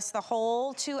been with us the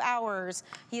whole 2 hours.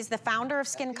 He's the founder of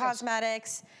Skinn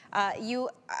Cosmetics. Are you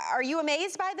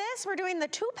amazed by this? We're doing the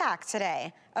 2-pack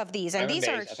today of these, and these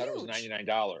are huge. I thought it was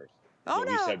 $99. Oh, what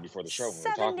no. we said before the show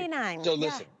when we were talking. $79. So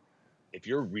listen, if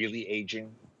you're really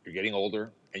aging, you're getting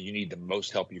older, and you need the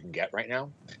most help you can get right now,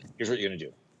 here's what you're going to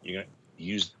do. You're going to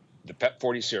use the Pep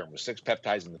 40 serum with 6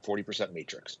 peptides and the 40%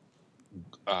 matrix.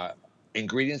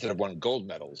 Ingredients that have won gold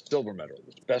medals, silver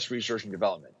medals, best research and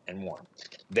development, and more.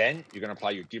 Then you're going to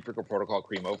apply your Deep Wrinkle Protocol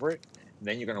cream over it. And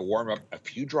then you're going to warm up a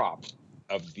few drops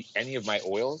of any of my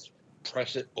oils,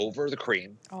 press it over the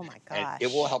cream. Oh my gosh. And it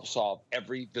will help solve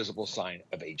every visible sign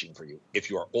of aging for you if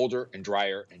you are older and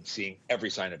drier and seeing every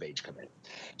sign of age come in.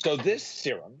 So this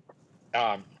serum,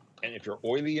 and if you're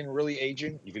oily and really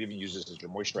aging, you could even use this as your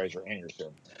moisturizer and your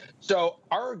serum. So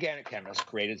our organic chemists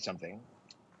created something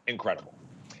incredible.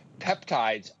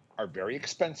 Peptides are very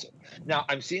expensive. Now,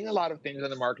 I'm seeing a lot of things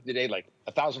on the market today, like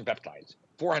 1,000 peptides,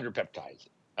 400 peptides.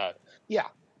 Yeah,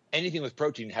 anything with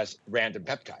protein has random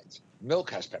peptides. Milk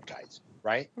has peptides,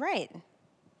 right? Right.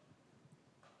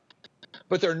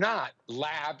 But they're not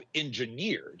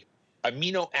lab-engineered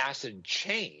amino acid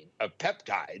chain of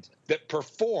peptides that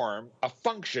perform a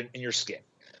function in your skin.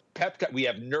 We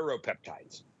have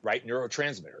neuropeptides, right?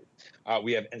 Neurotransmitters.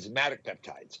 We have enzymatic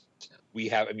peptides. We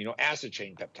have amino acid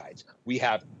chain peptides. We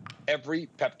have every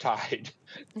peptide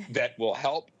that will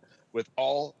help with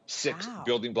all 6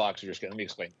 building blocks of your skin. Let me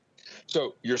explain.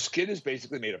 So your skin is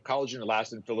basically made of collagen,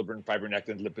 elastin, fibrinogen,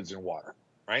 fibronectin, lipids, and water,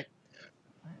 right?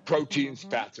 Proteins,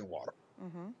 fats, and water.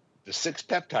 The 6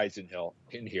 peptides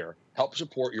in here help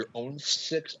support your own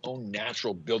 6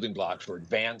 natural building blocks for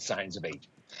advanced signs of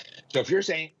aging. So if you're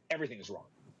saying everything is wrong,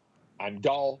 I'm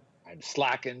dull, I'm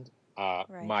slackened,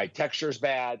 my texture's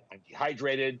bad, I'm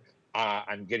dehydrated,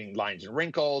 I'm getting lines and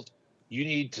wrinkles, you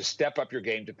need to step up your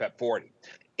game to Pep 40.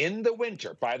 In the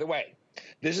winter, by the way,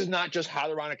 this is not just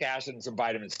hyaluronic acid and some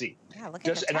vitamin C. Yeah, look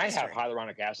at the and I have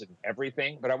hyaluronic acid in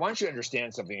everything, but I want you to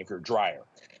understand something if you're drier.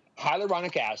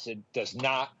 Hyaluronic acid does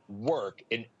not work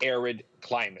in arid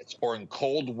climates or in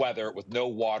cold weather with no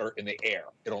water in the air.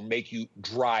 It'll make you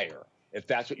drier if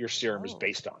that's what your serum is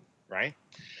based on, right?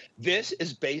 This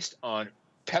is based on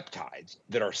peptides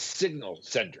that are signal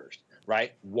senders,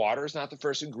 right? Water is not the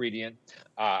first ingredient.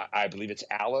 I believe it's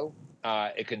aloe.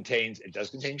 It does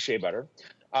contain shea butter.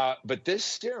 But this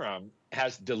serum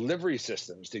has delivery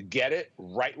systems to get it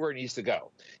right where it needs to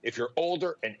go. If you're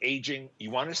older and aging,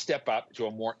 you want to step up to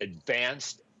a more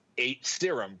advanced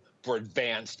serum for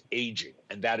advanced aging,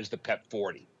 and that is the Pep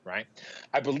 40, right?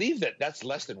 I believe that's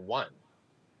less than one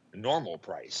normal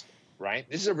price. Right?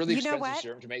 This is a really expensive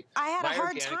serum to make. I had a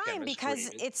hard time because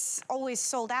it's always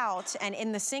sold out, and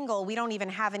in the single, we don't even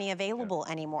have any available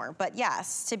anymore. But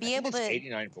yes, to be able to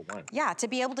 $89 for one. Yeah, to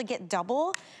be able to get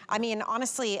double. I mean,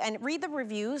 honestly, and read the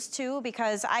reviews too,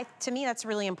 because to me that's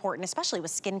really important, especially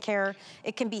with skincare.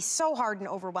 It can be so hard and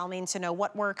overwhelming to know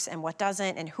what works and what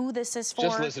doesn't, and who this is for.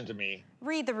 Just listen to me.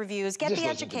 Read the reviews, get the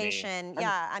education.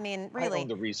 Yeah, I mean, really. I own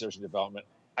the research and development.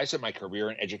 I spent my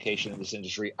career in education in this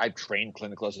industry. I've trained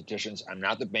clinical estheticians. I'm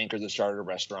not the banker that started a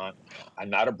restaurant. I'm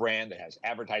not a brand that has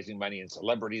advertising money and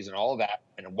celebrities and all of that.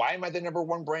 And why am I the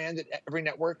 #1 brand at every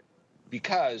network?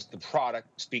 Because the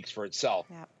product speaks for itself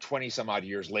 20 some odd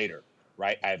years later,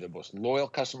 right? I have the most loyal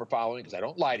customer following because I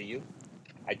don't lie to you.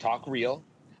 I talk real.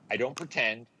 I don't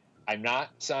pretend. I'm not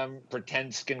some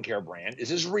pretend skincare brand.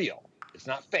 This is real. It's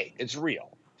not fake. It's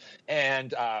real.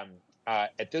 And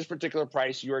at this particular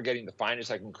price, you are getting the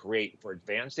finest I can create for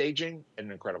advanced aging at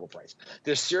an incredible price.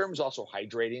 This serum is also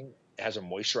hydrating. It has a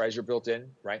moisturizer built in,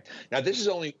 right? Now, this is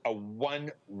only a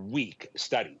 1-week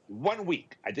study. 1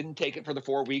 week. I didn't take it for the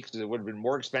 4 weeks because it would have been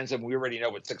more expensive. We already know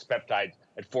what 6 peptides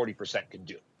at 40% can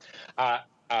do.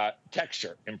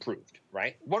 Texture improved,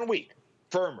 right? 1 week.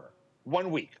 Firmer.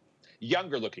 1 week.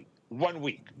 Younger looking. 1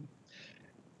 week.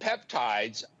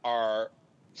 Peptides are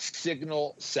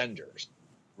signal senders.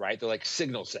 Right? They're like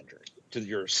signal senders to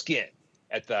your skin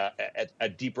at a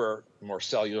deeper, more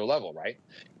cellular level, right?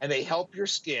 And they help your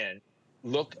skin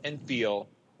look and feel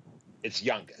its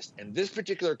youngest. In this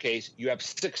particular case, you have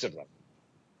 6 of them.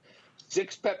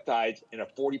 6 peptides in a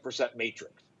 40%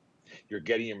 matrix. You're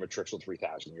getting your Matrixyl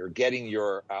 3000. You're getting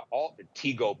your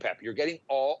Tego Pep. You're getting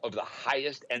all of the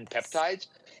highest end peptides,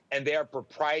 and they are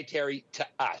proprietary to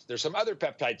us. There's some other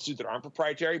peptides too that aren't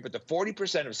proprietary, but the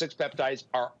 40% of 6 peptides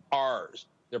are ours.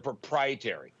 They're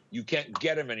proprietary. You can't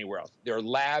get them anywhere else. They're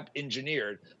lab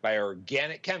engineered by our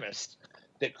organic chemists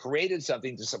that created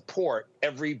something to support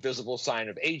every visible sign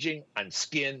of aging on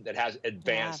skin that has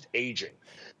advanced aging.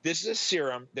 This is a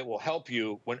serum that will help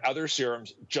you when other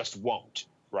serums just won't,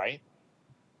 right?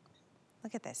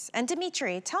 Look at this. And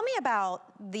Dimitri, tell me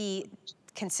about the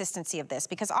consistency of this,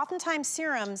 because oftentimes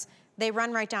serums, they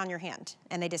run right down your hand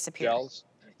and they disappear. Gels?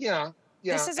 Yeah.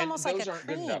 This is and almost like those a aren't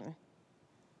good cream. enough.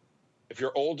 If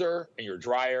you're older and you're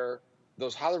drier,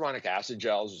 those hyaluronic acid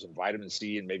gels with some vitamin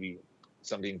C and maybe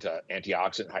something to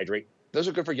antioxidant hydrate, those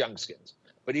are good for young skins.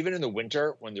 But even in the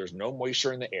winter, when there's no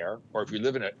moisture in the air, or if you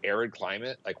live in an arid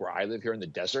climate, like where I live here in the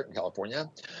desert in California,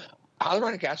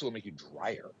 hyaluronic acid will make you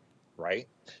drier, right?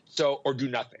 So, or do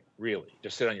nothing, really.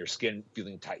 Just sit on your skin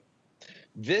feeling tight.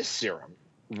 This serum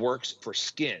works for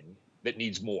skin that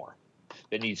needs more,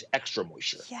 that needs extra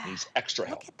moisture, needs extra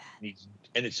help. Look at that.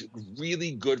 And it's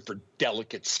really good for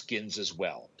delicate skins as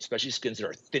well, especially skins that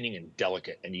are thinning and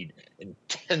delicate and need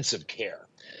intensive care.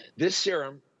 This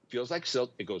serum feels like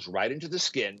silk. It goes right into the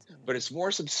skin, but it's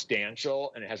more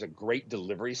substantial and it has a great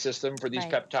delivery system for these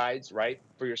peptides, right,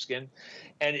 for your skin.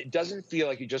 And it doesn't feel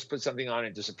like you just put something on and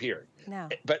it disappeared. No.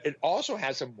 But it also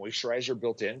has some moisturizer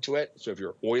built into it. So if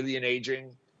you're oily and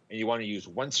aging and you want to use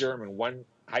one serum and one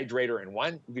hydrator and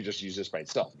one, you could just use this by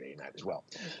itself, day and night as well.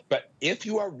 But if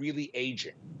you are really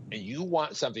aging and you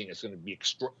want something that's going to be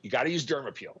extra, you got to use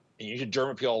Dermapeel, and you should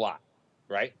Dermapeel a lot,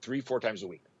 right? 3-4 times a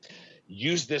week.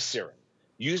 Use this serum.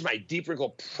 Use my Deep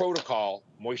Wrinkle Protocol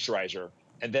moisturizer,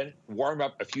 and then warm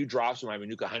up a few drops of my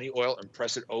Manuka honey oil and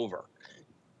press it over.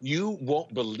 You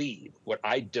won't believe what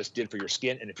I just did for your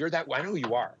skin. And if you're that, I know who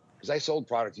you are, because I sold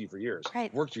product to you for years,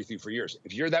 worked with you for years.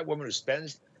 If you're that woman who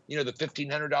spends, you know, the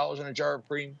 $1,500 on a jar of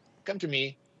cream, come to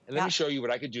me and let me show you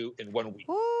what I could do in 1 week.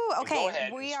 Ooh, okay,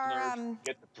 we are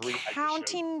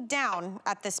counting down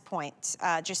at this point,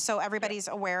 just so everybody's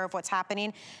aware of what's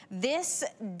happening. This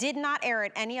did not air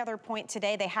at any other point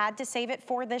today. They had to save it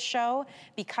for this show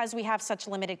because we have such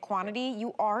limited quantity.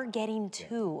 You are getting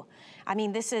two. I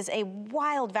mean, this is a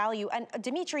wild value. And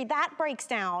Dimitri, that breaks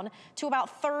down to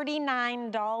about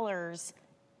 $39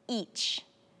 each.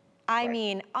 I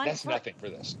mean, that's nothing for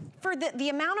this. For the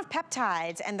amount of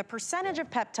peptides and the percentage of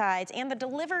peptides and the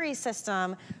delivery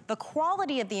system, the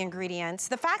quality of the ingredients,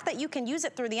 the fact that you can use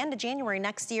it through the end of January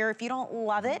next year. If you don't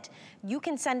love it, you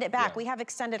can send it back. We have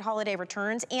extended holiday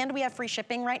returns and we have free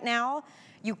shipping right now.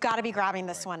 You've got to be grabbing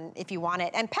this one if you want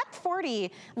it. And Pep 40,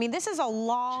 I mean, this is a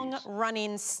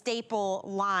long-running staple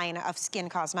line of skin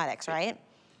cosmetics, right?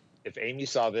 If Amy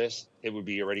saw this, it would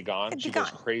be already gone. She goes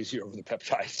crazy over the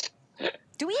peptides.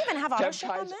 Do we even have auto ship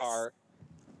on this?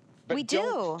 But we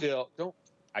do.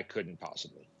 I couldn't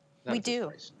possibly. We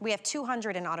do. We have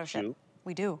 200 in auto ship.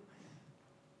 We do.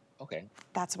 Okay.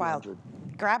 That's wild.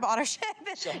 Grab auto ship.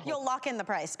 You'll lock in the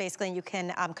price, basically, and you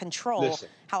can control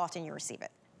how often you receive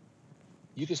it.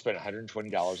 You can spend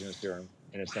 $120 in a serum,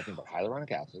 and it's nothing but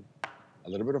hyaluronic acid, a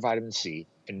little bit of vitamin C,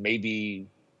 and maybe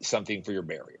something for your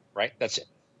barrier, right? That's it.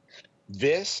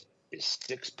 This is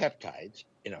 6 peptides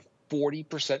in a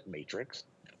 40% matrix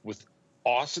with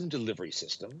awesome delivery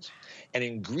systems and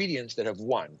ingredients that have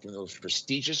won from those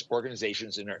prestigious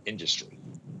organizations in our industry.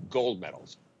 Gold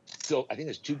medals. So I think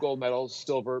there's 2 gold medals,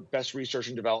 silver, best research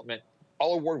and development,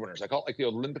 all award winners. I call it like the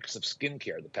Olympics of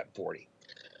skincare, the Pep 40.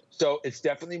 So it's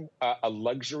definitely a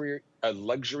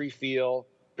luxury feel,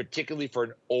 particularly for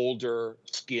an older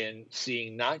skin,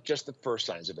 seeing not just the first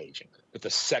signs of aging, but the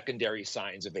secondary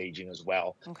signs of aging as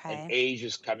well. And age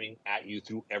is coming at you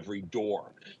through every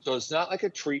door. So it's not like a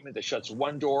treatment that shuts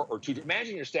one door or 2.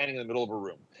 Imagine you're standing in the middle of a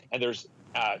room and there's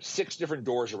 6 different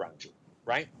doors around you,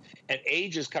 right? And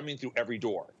age is coming through every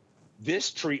door.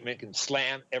 This treatment can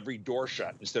slam every door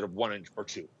shut instead of 1 or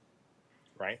 2,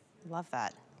 right? Love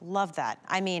that. Love that.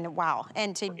 I mean, wow.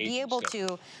 And to be able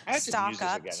to stock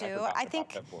up too. I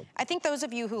think those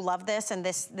of you who love this and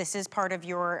this is part of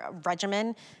your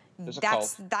regimen,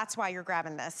 that's why you're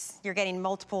grabbing this. You're getting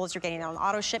multiples, you're getting it on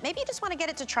auto ship. Maybe you just want to get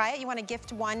it to try it. You want to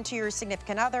gift one to your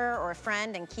significant other or a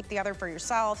friend and keep the other for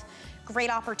yourself.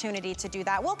 Great opportunity to do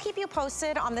that. We'll keep you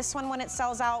posted on this one when it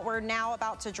sells out. We're now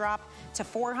about to drop to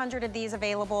 400 of these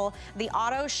available. The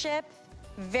auto ship,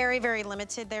 very, very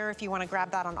limited there. If you want to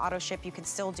grab that on auto ship, you can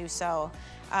still do so.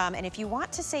 And if you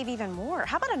want to save even more,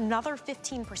 how about another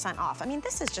 15% off? I mean,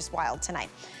 this is just wild tonight.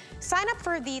 Sign up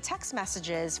for the text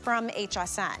messages from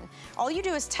HSN. All you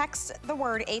do is text the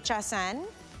word HSN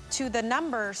to the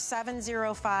number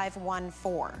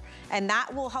 70514. And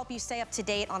that will help you stay up to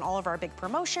date on all of our big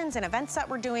promotions and events that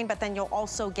we're doing, but then you'll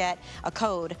also get a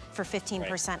code for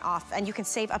 15% off, and you can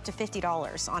save up to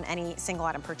 $50 on any single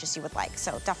item purchase you would like.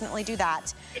 So definitely do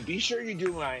that. And be sure you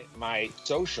do my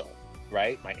social,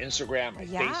 right? My Instagram, my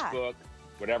Facebook,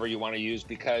 whatever you want to use,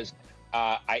 because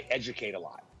I educate a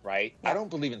lot, right? I don't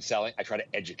believe in selling. I try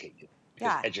to educate you.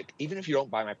 Because even if you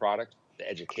don't buy my product, the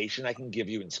education I can give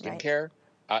you in skincare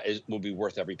will be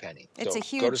worth every penny. It's so a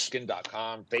huge... go to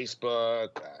skinn.com,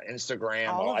 Facebook, Instagram.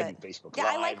 I do Facebook Lives.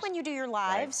 I like when you do your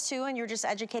lives too, and you're just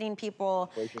educating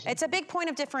people. It's a big point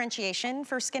of differentiation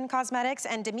for Skinn Cosmetics.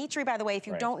 And Dimitri, by the way, if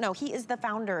you don't know, he is the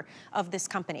founder of this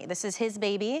company. This is his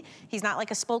baby. He's not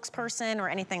like a spokesperson or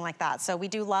anything like that. So we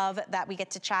do love that we get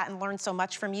to chat and learn so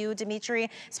much from you, Dimitri,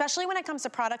 especially when it comes to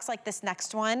products like this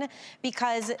next one,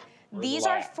 because these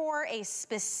are for a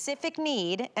specific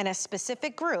need and a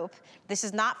specific group. This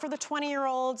is not for the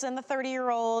 20-year-olds and the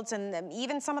 30-year-olds and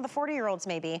even some of the 40-year-olds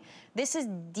maybe. This is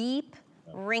deep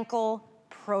wrinkle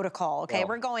protocol, okay?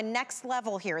 We're going next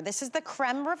level here. This is the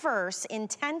Creme Reverse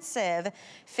Intensive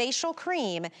Facial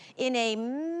Cream in a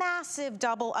massive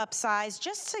double upsize.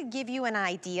 Just to give you an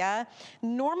idea,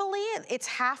 normally it's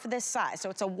half this size, so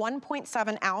it's a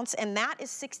 1.7 ounce, and that is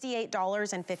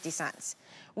 $68.50.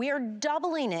 We are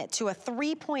doubling it to a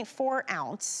 3.4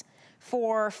 ounce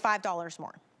for $5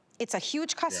 more. It's a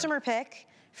huge customer pick.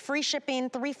 Free shipping,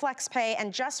 3 flex pay,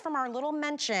 and just from our little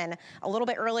mention a little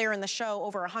bit earlier in the show,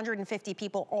 over 150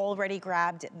 people already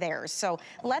grabbed theirs. So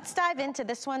let's dive into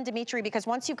this one, Dimitri, because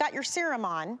once you've got your serum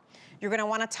on, you're gonna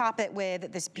wanna top it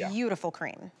with this beautiful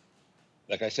cream.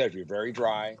 Like I said, if you're very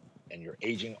dry and you're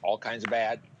aging all kinds of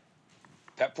bad,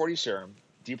 Pep 40 serum,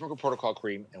 Deep Wrinkle Protocol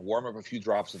cream, and warm up a few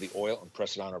drops of the oil and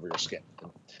press it on over your skin.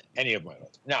 Any of my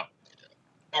oils. Now,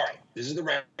 all right, this is the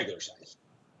regular size,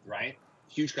 right?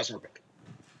 Huge customer pick.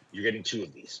 You're getting 2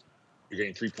 of these. You're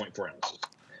getting 3.4 ounces.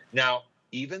 Now,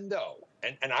 even though,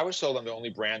 and I was told I'm the only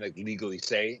brand that legally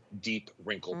say Deep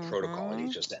Wrinkle Protocol at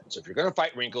HSN. So if you're going to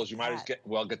fight wrinkles, you might as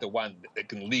well get the one that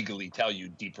can legally tell you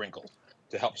deep wrinkles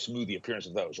to help smooth the appearance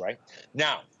of those, right?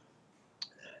 Now,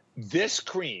 this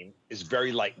cream is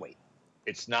very lightweight.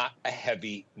 It's not a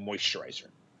heavy moisturizer.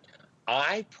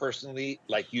 I personally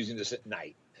like using this at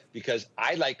night because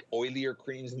I like oilier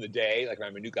creams in the day, like my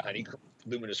Manuka Honey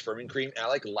Luminous Firming Cream, and I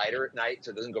like lighter at night so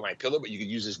it doesn't go on my pillow, but you can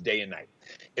use this day and night.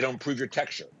 It'll improve your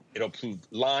texture. It'll improve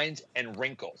lines and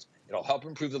wrinkles. It'll help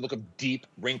improve the look of deep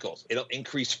wrinkles. It'll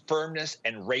increase firmness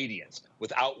and radiance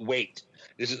without weight.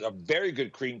 This is a very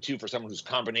good cream, too, for someone who's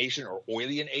combination or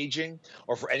oily in aging,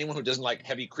 or for anyone who doesn't like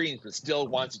heavy creams but still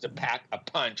wants it to pack a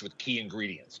punch with key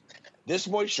ingredients. This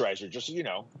moisturizer, just so you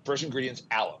know, first ingredient's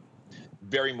aloe.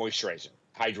 Very moisturizing,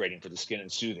 hydrating for the skin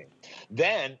and soothing.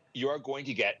 Then you are going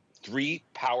to get 3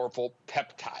 powerful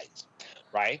peptides,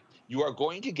 right? You are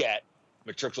going to get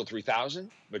Matrixyl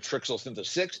 3000, Matrixyl Syntha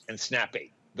 6, and Snap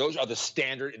 8. Those are the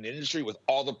standard in the industry with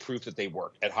all the proof that they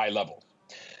work at high levels.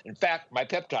 In fact, my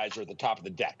peptides are at the top of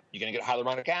the deck. You're going to get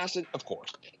hyaluronic acid, of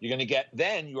course. You're going to get,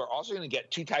 then you are also going to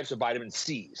get 2 types of vitamin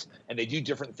C's, and they do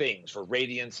different things for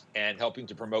radiance and helping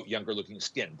to promote younger looking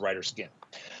skin, brighter skin.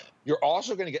 You're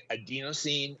also going to get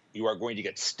adenosine. You are going to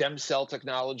get stem cell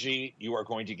technology. You are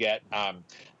going to get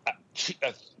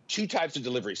 2 types of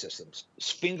delivery systems,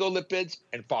 sphingolipids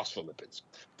and phospholipids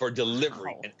for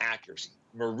delivery and accuracy.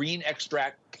 Marine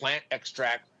extract, plant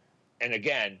extract, and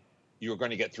again, you're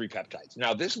going to get 3 peptides.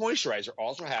 Now, this moisturizer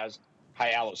also has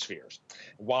hyalospheres.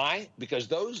 Why? Because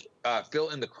those fill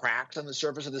in the cracks on the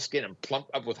surface of the skin and plump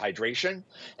up with hydration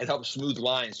and help smooth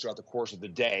lines throughout the course of the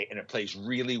day, and it plays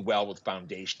really well with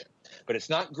foundation. But it's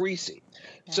not greasy.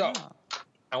 So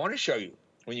I want to show you,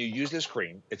 when you use this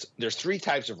cream, there's 3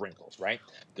 types of wrinkles, right?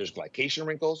 There's glycation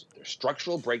wrinkles, there's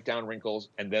structural breakdown wrinkles,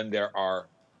 and then there are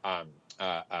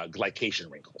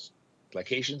glycation wrinkles.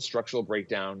 Glycation, structural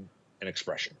breakdown, and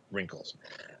expression wrinkles.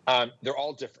 They're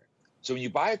all different. So when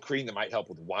you buy a cream that might help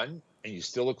with one and you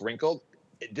still look wrinkled,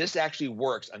 this actually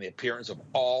works on the appearance of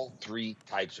all 3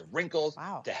 types of wrinkles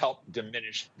to help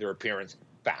diminish their appearance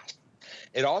fast.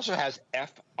 It also has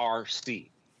FRC,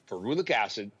 ferulic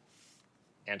acid,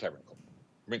 anti-wrinkle,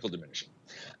 wrinkle diminishing.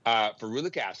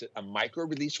 Ferulic acid, a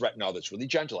micro-release retinol that's really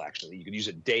gentle, actually. You can use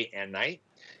it day and night,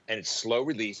 and it's slow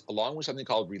release, along with something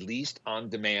called released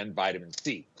on-demand vitamin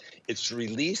C. It's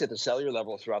released at the cellular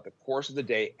level throughout the course of the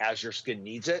day as your skin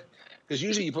needs it, because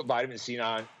usually you put vitamin C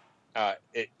on,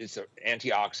 it's an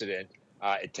antioxidant.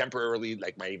 It temporarily,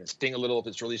 might even sting a little if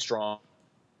it's really strong.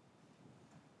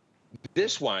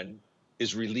 This one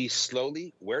is released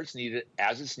slowly, where it's needed,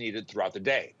 as it's needed throughout the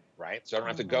day, right? So I don't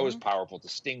have to go as powerful to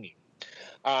sting you.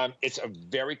 It's a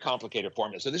very complicated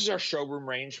formula. So this is our showroom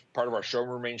range, part of our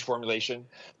showroom range formulation.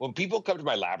 When people come to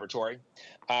my laboratory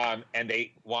and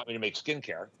they want me to make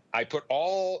skincare, I put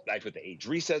the age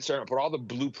reset serum, I put all the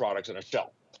blue products on a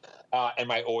shelf, and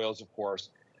my oils, of course.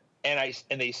 And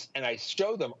I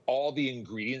show them all the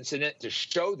ingredients in it to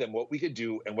show them what we could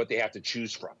do and what they have to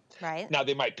choose from. Right. Now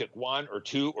they might pick 1 or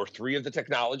 2 or 3 of the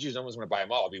technologies. No one's going to buy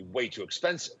them all. It'd be way too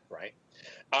expensive, right?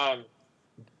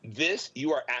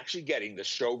 You are actually getting the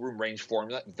showroom range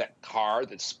formula, that car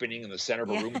that's spinning in the center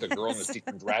of a room with a girl in a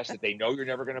sequin dress that they know you're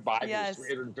never going to buy because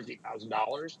it's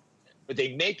 $350,000. But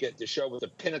they make it to show what the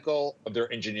pinnacle of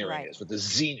their engineering is, what the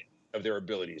zenith of their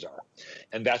abilities are.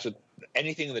 And that's what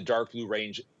anything in the dark blue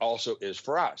range also is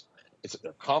for us.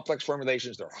 They're complex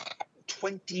formulations. They're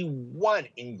 21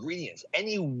 ingredients.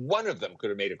 Any one of them could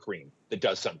have made a cream that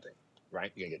does something,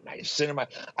 right? You're going to get niacinamide.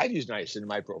 I've used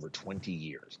niacinamide for over 20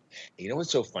 years. And you know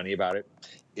what's so funny about it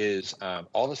is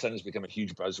all of a sudden it's become a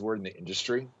huge buzzword in the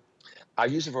industry.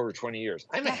 I've used it for over 20 years.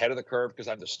 I'm ahead of the curve because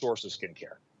I'm the source of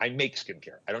skincare. I make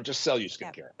skincare. I don't just sell you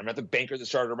skincare. I'm not the banker that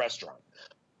started a restaurant.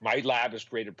 My lab has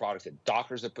created products that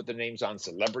doctors that put their names on,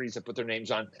 celebrities that put their names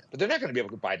on, but they're not going to be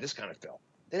able to buy this kind of fill.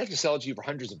 They have to sell it to you for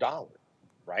hundreds of dollars,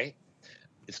 right?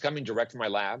 It's coming direct from my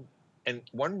lab. And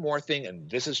one more thing, and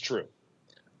this is true.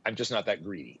 I'm just not that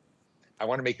greedy. I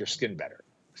want to make your skin better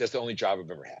because that's the only job I've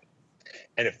ever had.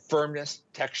 And if firmness,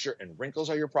 texture, and wrinkles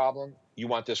are your problem, you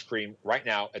want this cream right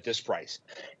now at this price.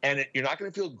 And you're not going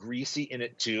to feel greasy in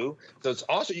it too. So it's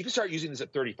also, you can start using this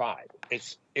at 35.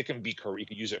 You can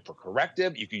use it for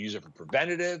corrective. You can use it for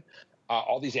preventative.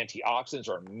 All these antioxidants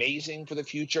are amazing for the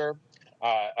future.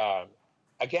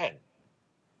 Again,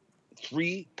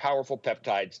 3 powerful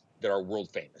peptides that are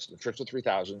world famous: Matrixyl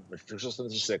 3000, Matrixyl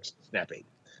Synthesis 6, Snap 8,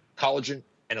 collagen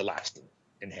and elastin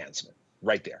enhancement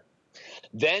right there.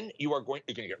 Then you're going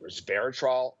to get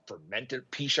resveratrol, fermented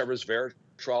Pisha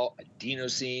resveratrol,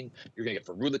 adenosine. You're going to get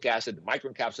ferulic acid, the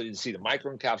microencapsulated C, the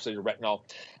microencapsulated retinol.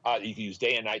 You can use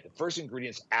day and night. The first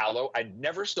ingredient's aloe. I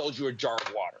never sold you a jar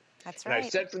of water. That's right. And I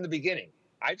said from the beginning,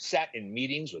 I've sat in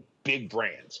meetings with big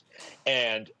brands,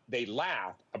 and they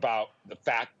laugh about the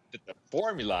fact that the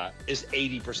formula is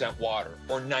 80% water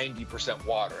or 90%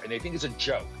 water, and they think it's a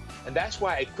joke. And that's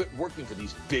why I quit working for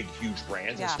these big, huge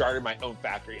brands and started my own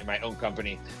factory and my own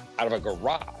company out of a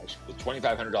garage with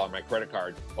 $2,500 on my credit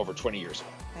card over 20 years ago.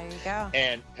 There you go.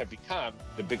 And have become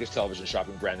the biggest television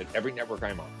shopping brand that every network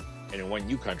I'm on. And in one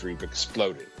new country, we've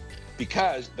exploded.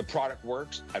 Because the product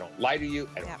works, I don't lie to you,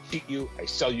 I don't cheat you, I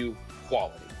sell you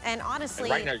quality. And honestly,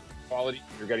 and right now, quality,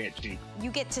 you're getting it cheap.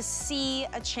 You get to see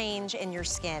a change in your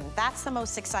skin. That's the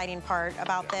most exciting part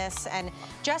about this. And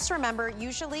just remember,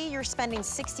 usually you're spending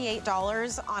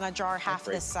 $68 on a jar half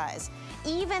this size.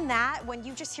 Even that, when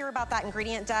you just hear about that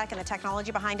ingredient deck and the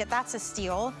technology behind it, that's a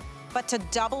steal. But to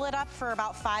double it up for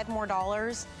about $5 more,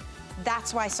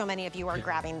 that's why so many of you are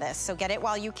grabbing this. So get it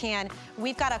while you can.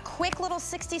 We've got a quick little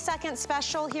 60-second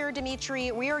special here,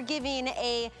 Dimitri. We are giving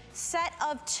a set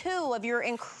of 2 of your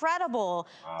incredible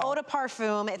eau de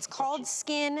parfum. It's called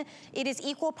Skinn. It is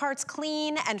equal parts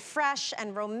clean and fresh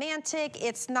and romantic.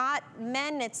 It's not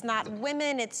men, it's not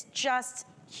women, it's just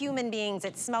human beings.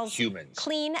 It smells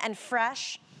clean and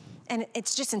fresh, and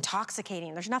it's just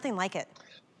intoxicating. There's nothing like it.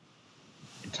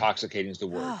 Intoxicating is the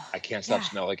word. I can't stop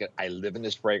smelling like it. I live in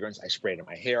this fragrance. I spray it on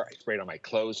my hair. I spray it on my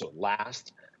clothes so it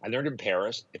lasts. I learned in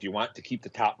Paris, if you want to keep the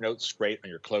top notes straight on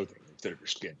your clothing instead of your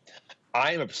skin.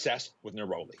 I am obsessed with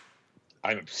neroli.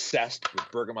 I'm obsessed with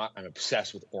bergamot. I'm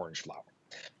obsessed with orange flower.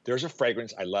 There's a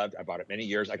fragrance I loved. I bought it many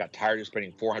years. I got tired of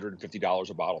spending $450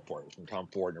 a bottle for it. It was from Tom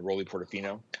Ford, Neroli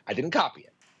Portofino. I didn't copy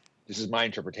it. This is my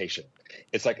interpretation.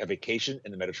 It's like a vacation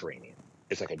in the Mediterranean.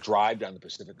 It's like a drive down the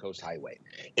Pacific Coast Highway.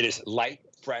 It is light,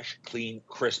 fresh, clean,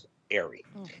 crisp, airy.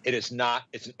 It is not,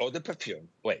 it's an eau de parfum.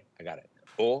 Wait, I got it.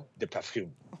 Eau de parfum.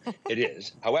 It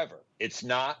is. However, it's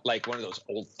not like one of those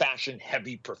old-fashioned,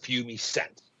 heavy, perfumey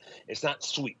scents. It's not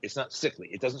sweet. It's not sickly.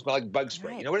 It doesn't smell like bug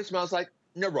spray. You know what it smells like?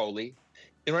 Neroli.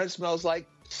 You know what it smells like?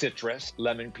 Citrus,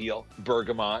 lemon peel,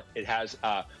 bergamot. It has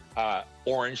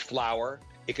orange flower.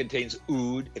 It contains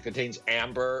oud, it contains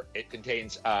amber, it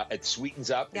contains, it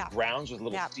sweetens up, it grounds with a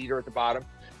little cedar at the bottom.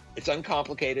 It's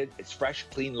uncomplicated, it's fresh,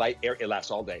 clean, light air, it lasts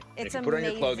all day. And if you put it on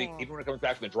your clothing, even when it comes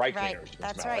back from the dry cleaners, you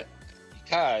can smell it.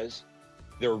 Because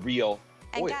they're real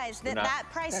And oils. guys, that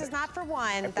price is not for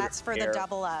one, that's for the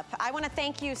double up. I want to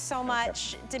thank you so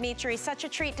much, Dimitri. Such a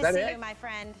treat to see you, my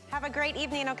friend. Have a great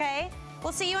evening, okay?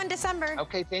 We'll see you in December.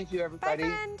 Okay, thank you, everybody. Bye,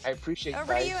 friend. I appreciate you guys.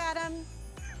 Over to you, Adam.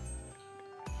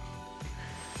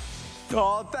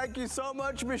 Oh, thank you so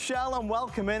much, Michelle, and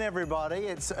welcome in, everybody.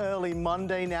 It's early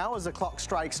Monday now as the clock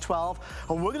strikes 12,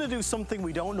 and we're going to do something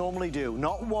we don't normally do.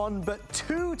 Not one, but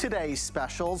two today's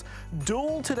specials,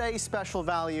 dual today's special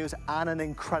values, and an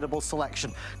incredible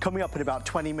selection. Coming up in about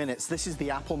 20 minutes, this is the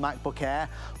Apple MacBook Air.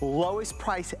 Lowest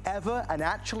price ever, and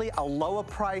actually a lower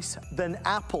price than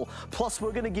Apple. Plus,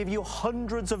 we're going to give you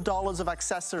hundreds of dollars of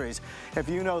accessories. If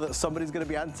you know that somebody's going to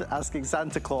be asking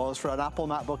Santa Claus for an Apple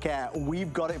MacBook Air,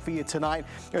 we've got it for you tonight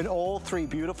in all three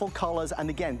beautiful colors, and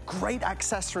again, great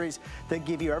accessories that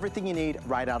give you everything you need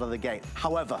right out of the gate.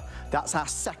 However, that's our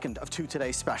second of two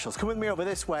today's specials. Come with me over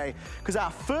this way, because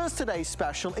our first today's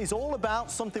special is all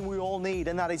about something we all need,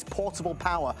 and that is portable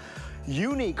power.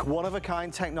 Unique,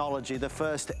 one-of-a-kind technology, the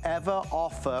first ever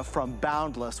offer from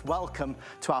Boundless. Welcome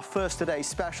to our first today's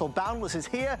special. Boundless is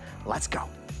here. Let's go.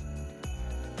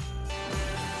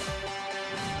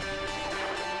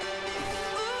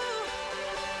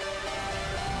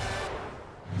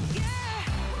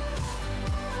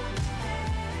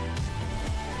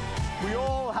 We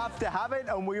all have to have it,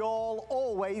 and we all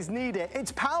always need it.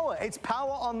 It's power. It's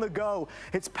power on the go.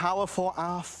 It's power for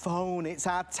our phone. It's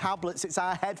our tablets. It's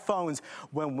our headphones.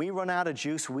 When we run out of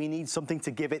juice, we need something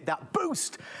to give it that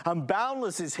boost. And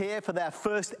Boundless is here for their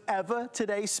first ever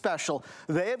today's special.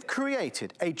 They have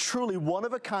created a truly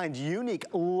one-of-a-kind, unique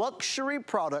luxury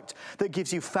product that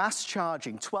gives you fast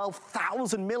charging,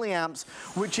 12,000 milliamps,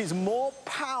 which is more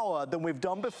power than we've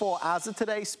done before as a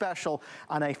today's special,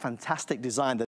 and a fantastic design that